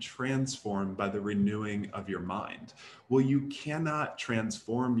 but be transformed by the renewing of your mind. Well, you cannot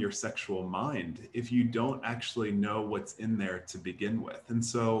transform your sexual mind if you don't actually know what's in there to begin with. And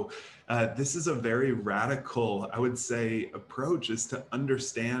so this is a very radical, I would say, approach, is to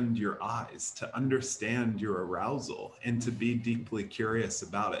understand your eyes, to understand your arousal, and to be deeply curious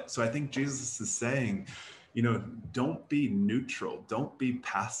about it. So I think Jesus is saying, you know, don't be neutral, don't be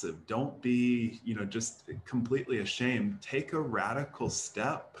passive, don't be, you know, just completely ashamed. Take a radical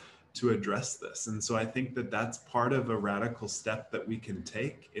step to address this. And so I think that that's part of a radical step that we can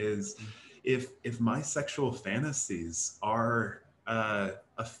take is if my sexual fantasies are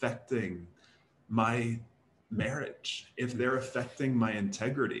affecting my marriage, if they're affecting my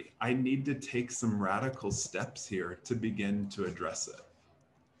integrity, I need to take some radical steps here to begin to address it.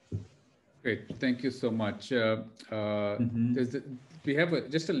 Great, thank you so much. We have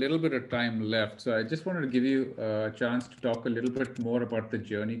just a little bit of time left, so I just wanted to give you a chance to talk a little bit more about the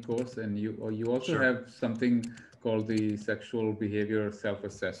Journey course, and you also Sure. have something called the Sexual Behavior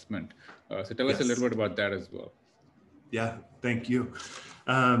Self-Assessment. So tell us a little bit about that as well. Yeah, thank you.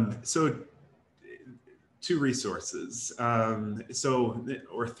 So 2 resources,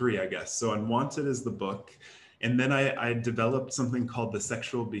 or 3, I guess. So Unwanted is the book. And then I developed something called the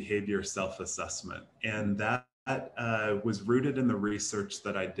Sexual Behavior Self-Assessment. And that was rooted in the research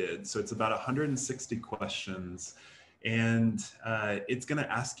that I did. So it's about 160 questions. And it's going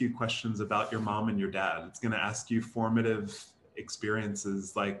to ask you questions about your mom and your dad. It's going to ask you formative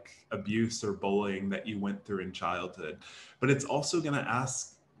experiences like abuse or bullying that you went through in childhood. But it's also going to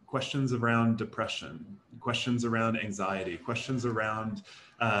ask questions around depression, questions around anxiety, questions around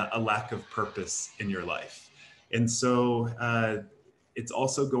a lack of purpose in your life. And so it's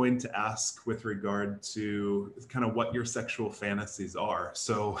also going to ask with regard to kind of what your sexual fantasies are.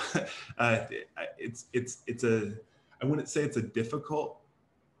 So it's a, I wouldn't say it's a difficult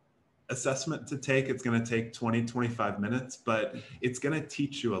assessment to take. It's going to take 20-25 minutes, but it's going to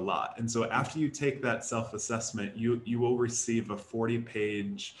teach you a lot. And so after you take that self-assessment, you will receive a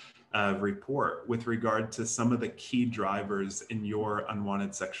 40-page report with regard to some of the key drivers in your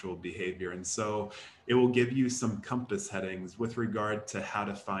unwanted sexual behavior. And so it will give you some compass headings with regard to how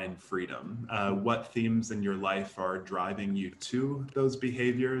to find freedom, what themes in your life are driving you to those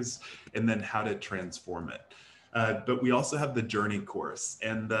behaviors, and then how to transform it. But we also have the Journey course,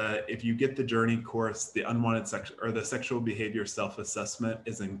 and if you get the Journey course, the the sexual behavior self-assessment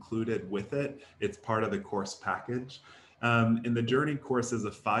is included with it. It's part of the course package. And the Journey course is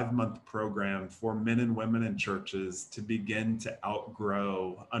a 5-month program for men and women in churches to begin to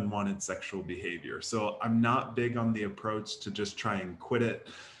outgrow unwanted sexual behavior. So I'm not big on the approach to just try and quit it,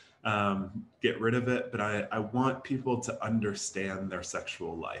 get rid of it, but I want people to understand their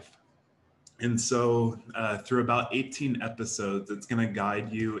sexual life. And so through about 18 episodes, it's going to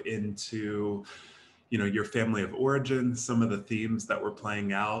guide you into, you know, your family of origin, some of the themes that we're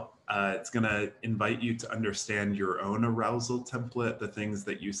playing out. It's going to invite you to understand your own arousal template, the things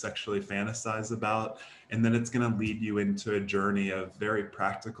that you sexually fantasize about. And then it's going to lead you into a journey of very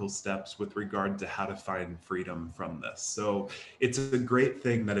practical steps with regard to how to find freedom from this. So it's a great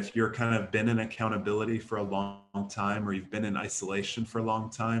thing that if you're kind of been in accountability for a long time, or you've been in isolation for a long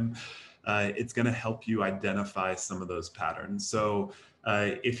time, it's going to help you identify some of those patterns. So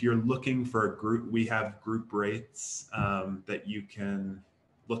if you're looking for a group, we have group rates that you can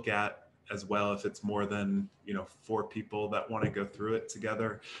look at as well if it's more than 4 people that want to go through it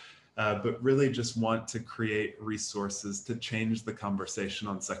together. but really just want to create resources to change the conversation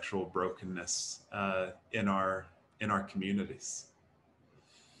on sexual brokenness in our communities.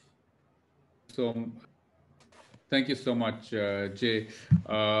 So thank you so much, Jay.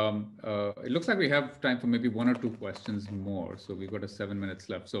 It looks like we have time for maybe one or two questions more. So we've got 7 minutes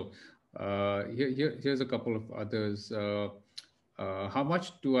left. So here's a couple of others. How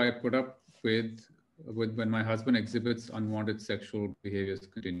much do I put up with when my husband exhibits unwanted sexual behaviors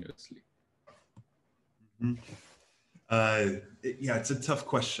continuously? Mm-hmm. Yeah, it's a tough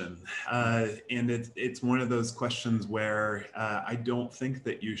question. And it's one of those questions where I don't think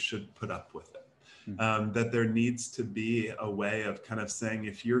that you should put up with it. That there needs to be a way of kind of saying,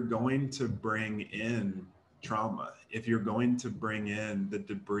 if you're going to bring in trauma, if you're going to bring in the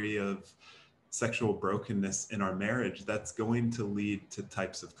debris of sexual brokenness in our marriage, that's going to lead to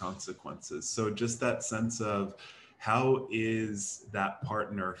types of consequences. So just that sense of, how is that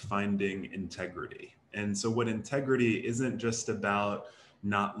partner finding integrity? And so what integrity isn't just about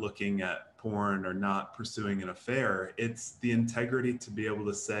not looking at porn or not pursuing an affair, it's the integrity to be able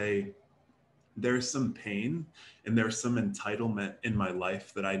to say, there's some pain and there's some entitlement in my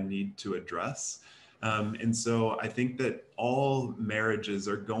life that I need to address. And so I think that all marriages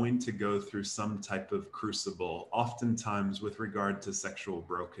are going to go through some type of crucible, oftentimes with regard to sexual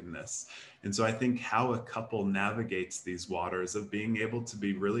brokenness. And so I think how a couple navigates these waters of being able to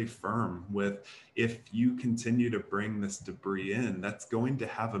be really firm with, if you continue to bring this debris in, that's going to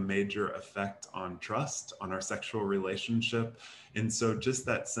have a major effect on trust, on our sexual relationship. And so just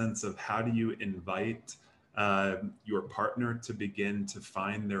that sense of, how do you invite your partner to begin to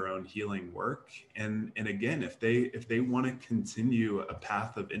find their own healing work, and again, if they want to continue a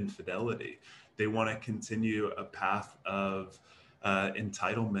path of infidelity, they want to continue a path of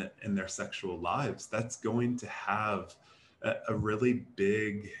entitlement in their sexual lives, that's going to have a really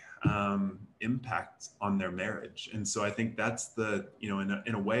big impact on their marriage. And so I think that's the,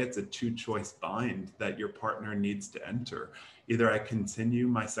 in a way, it's a two-choice bind that your partner needs to enter. Either I continue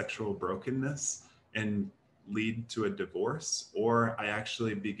my sexual brokenness and lead to a divorce, or I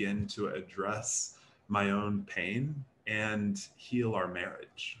actually begin to address my own pain and heal our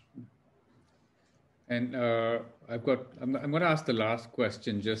marriage. And I'm going to ask the last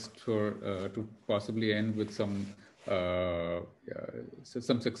question just for to possibly end with some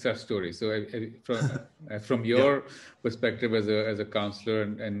success stories. So from your perspective as a counselor,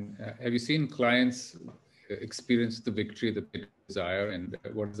 and have you seen clients experience the victory that they desire, and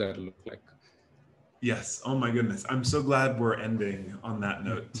what does that look like? Yes. Oh my goodness. I'm so glad we're ending on that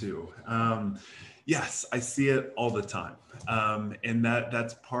note too. Yes, I see it all the time. And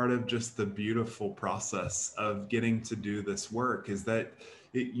that's part of just the beautiful process of getting to do this work, is that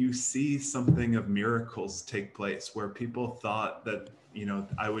you see something of miracles take place where people thought that,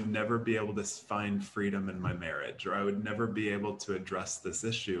 I would never be able to find freedom in my marriage, or I would never be able to address this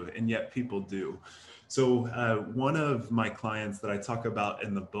issue. And yet people do. So one of my clients that I talk about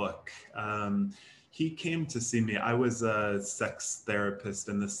in the book, he came to see me. I was a sex therapist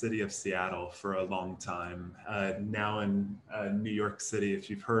in the city of Seattle for a long time. Now in New York City, if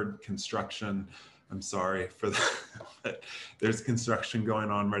you've heard construction, I'm sorry for that, but there's construction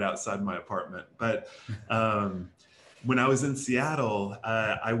going on right outside my apartment. But when I was in Seattle,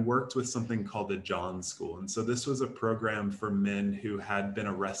 I worked with something called the John School. And so this was a program for men who had been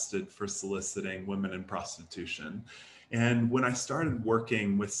arrested for soliciting women in prostitution. And when I started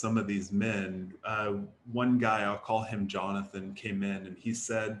working with some of these men, one guy, I'll call him Jonathan, came in and he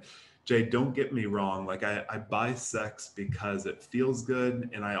said, Jay, don't get me wrong. Like I buy sex because it feels good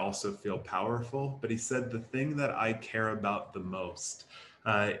and I also feel powerful. But he said, the thing that I care about the most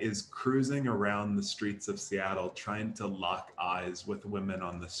is cruising around the streets of Seattle, trying to lock eyes with women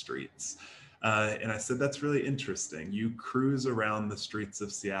on the streets. And I said, that's really interesting. You cruise around the streets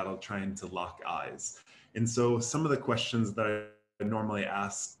of Seattle trying to lock eyes. And so some of the questions that I normally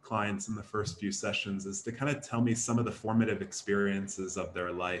ask clients in the first few sessions is to kind of tell me some of the formative experiences of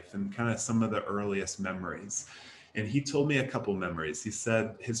their life and kind of some of the earliest memories. And he told me a couple memories. He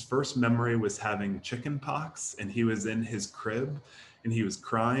said his first memory was having chicken pox, and he was in his crib and he was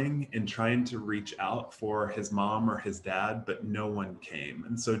crying and trying to reach out for his mom or his dad, but no one came.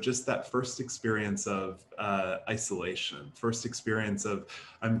 And so just that first experience of isolation, first experience of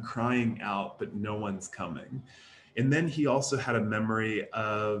I'm crying out, but no one's coming. And then he also had a memory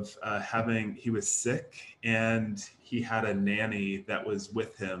of he was sick and he had a nanny that was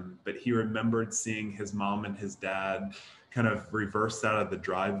with him, but he remembered seeing his mom and his dad kind of reverse out of the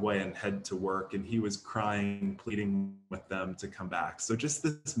driveway and head to work, and he was crying, pleading with them to come back. So just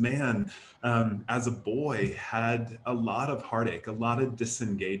this man, as a boy, had a lot of heartache, a lot of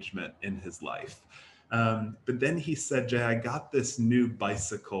disengagement in his life. But then he said, Jay, I got this new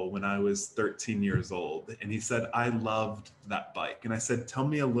bicycle when I was 13 years old. And he said, I loved that bike. And I said, tell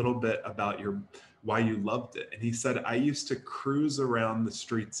me a little bit about why you loved it. And he said, I used to cruise around the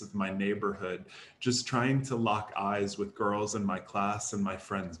streets of my neighborhood, just trying to lock eyes with girls in my class and my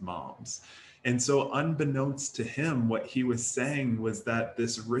friends' moms. And so unbeknownst to him, what he was saying was that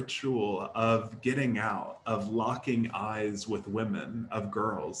this ritual of getting out, of locking eyes with women, of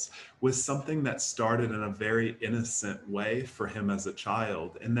girls, was something that started in a very innocent way for him as a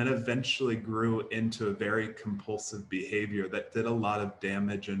child, and then eventually grew into a very compulsive behavior that did a lot of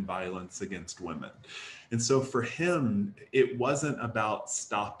damage and violence against women. And so for him, it wasn't about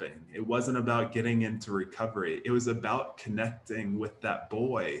stopping. It wasn't about getting into recovery. It was about connecting with that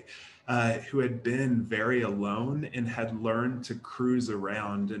boy who had been very alone and had learned to cruise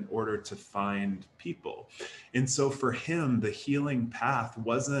around in order to find people. And so for him, the healing path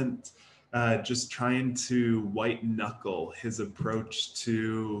wasn't just trying to white knuckle his approach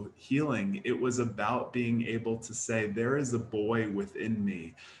to healing. It was about being able to say, there is a boy within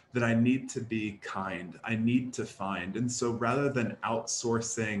me that I need to be kind, I need to find. And so rather than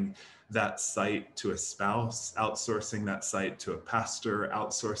outsourcing that sight to a spouse, outsourcing that sight to a pastor,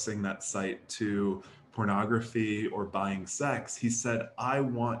 outsourcing that sight to pornography or buying sex, he said, I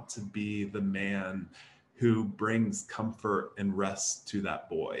want to be the man who brings comfort and rest to that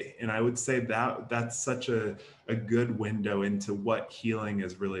boy. And I would say that that's such a good window into what healing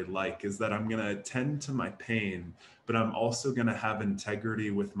is really like, is that I'm going to attend to my pain, but I'm also going to have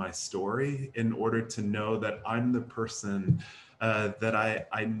integrity with my story in order to know that I'm the person that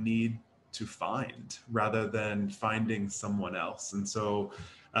I need to find rather than finding someone else. And so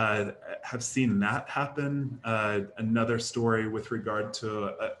have seen that happen. Another story with regard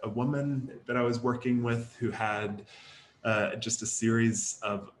to a woman that I was working with who had just a series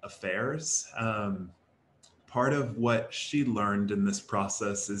of affairs. Part of what she learned in this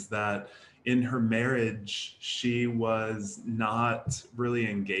process is that in her marriage, she was not really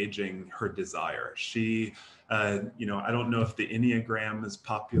engaging her desire. She, I don't know if the Enneagram is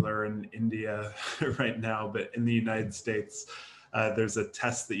popular in India right now, but in the United States, there's a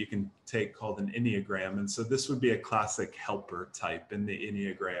test that you can take called an Enneagram. And so this would be a classic helper type in the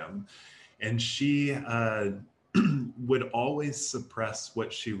Enneagram. And she would always suppress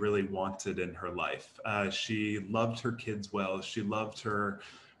what she really wanted in her life. She loved her kids well. She loved her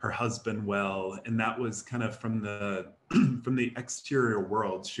husband well. And that was kind of from the from the exterior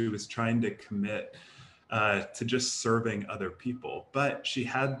world. She was trying to commit to just serving other people. But she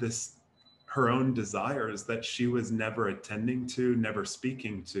had her own desires that she was never attending to, never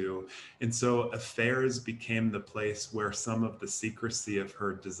speaking to. And so affairs became the place where some of the secrecy of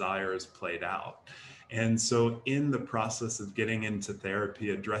her desires played out. And so in the process of getting into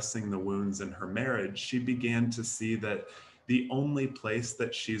therapy, addressing the wounds in her marriage, she began to see that the only place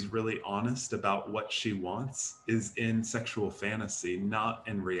that she's really honest about what she wants is in sexual fantasy, not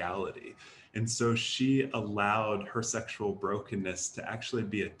in reality. And so she allowed her sexual brokenness to actually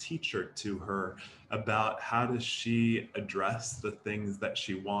be a teacher to her about how does she address the things that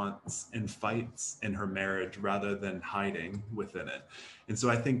she wants and fights in her marriage rather than hiding within it. And so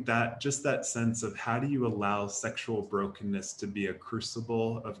I think that just that sense of how do you allow sexual brokenness to be a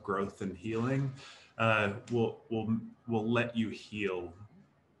crucible of growth and healing will let you heal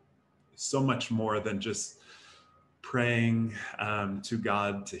so much more than just praying to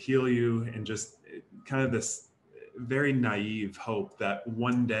God to heal you, and just kind of this very naive hope that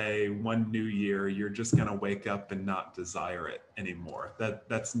one day, one new year, you're just going to wake up and not desire it anymore.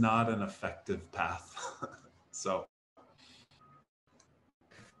 That's not an effective path. So.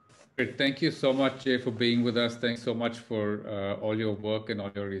 Great. Thank you so much, Jay, for being with us. Thanks so much for all your work and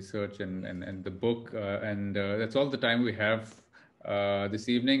all your research and the book. That's all the time we have this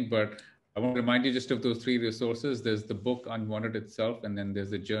evening. But I want to remind you just of those 3 resources. There's the book Unwanted itself, and then there's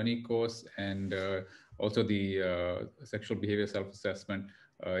the Journey course, and also the sexual behavior self-assessment.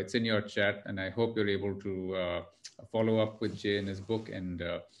 It's in your chat, and I hope you're able to follow up with Jay in his book. And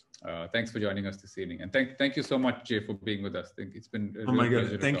thanks for joining us this evening. And thank you so much, Jay, for being with us. It's been a real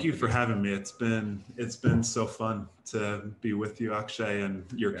pleasure. Thank you for having me. It's been so fun to be with you, Akshay, and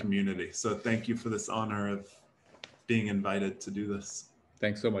your community. So thank you for this honor of being invited to do this.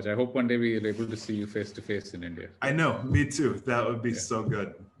 Thanks so much. I hope one day we are able to see you face to face in India. I know, me too. That would be so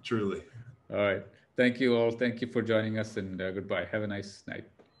good, truly. All right. Thank you all. Thank you for joining us, and goodbye. Have a nice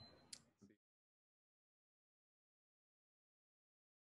night.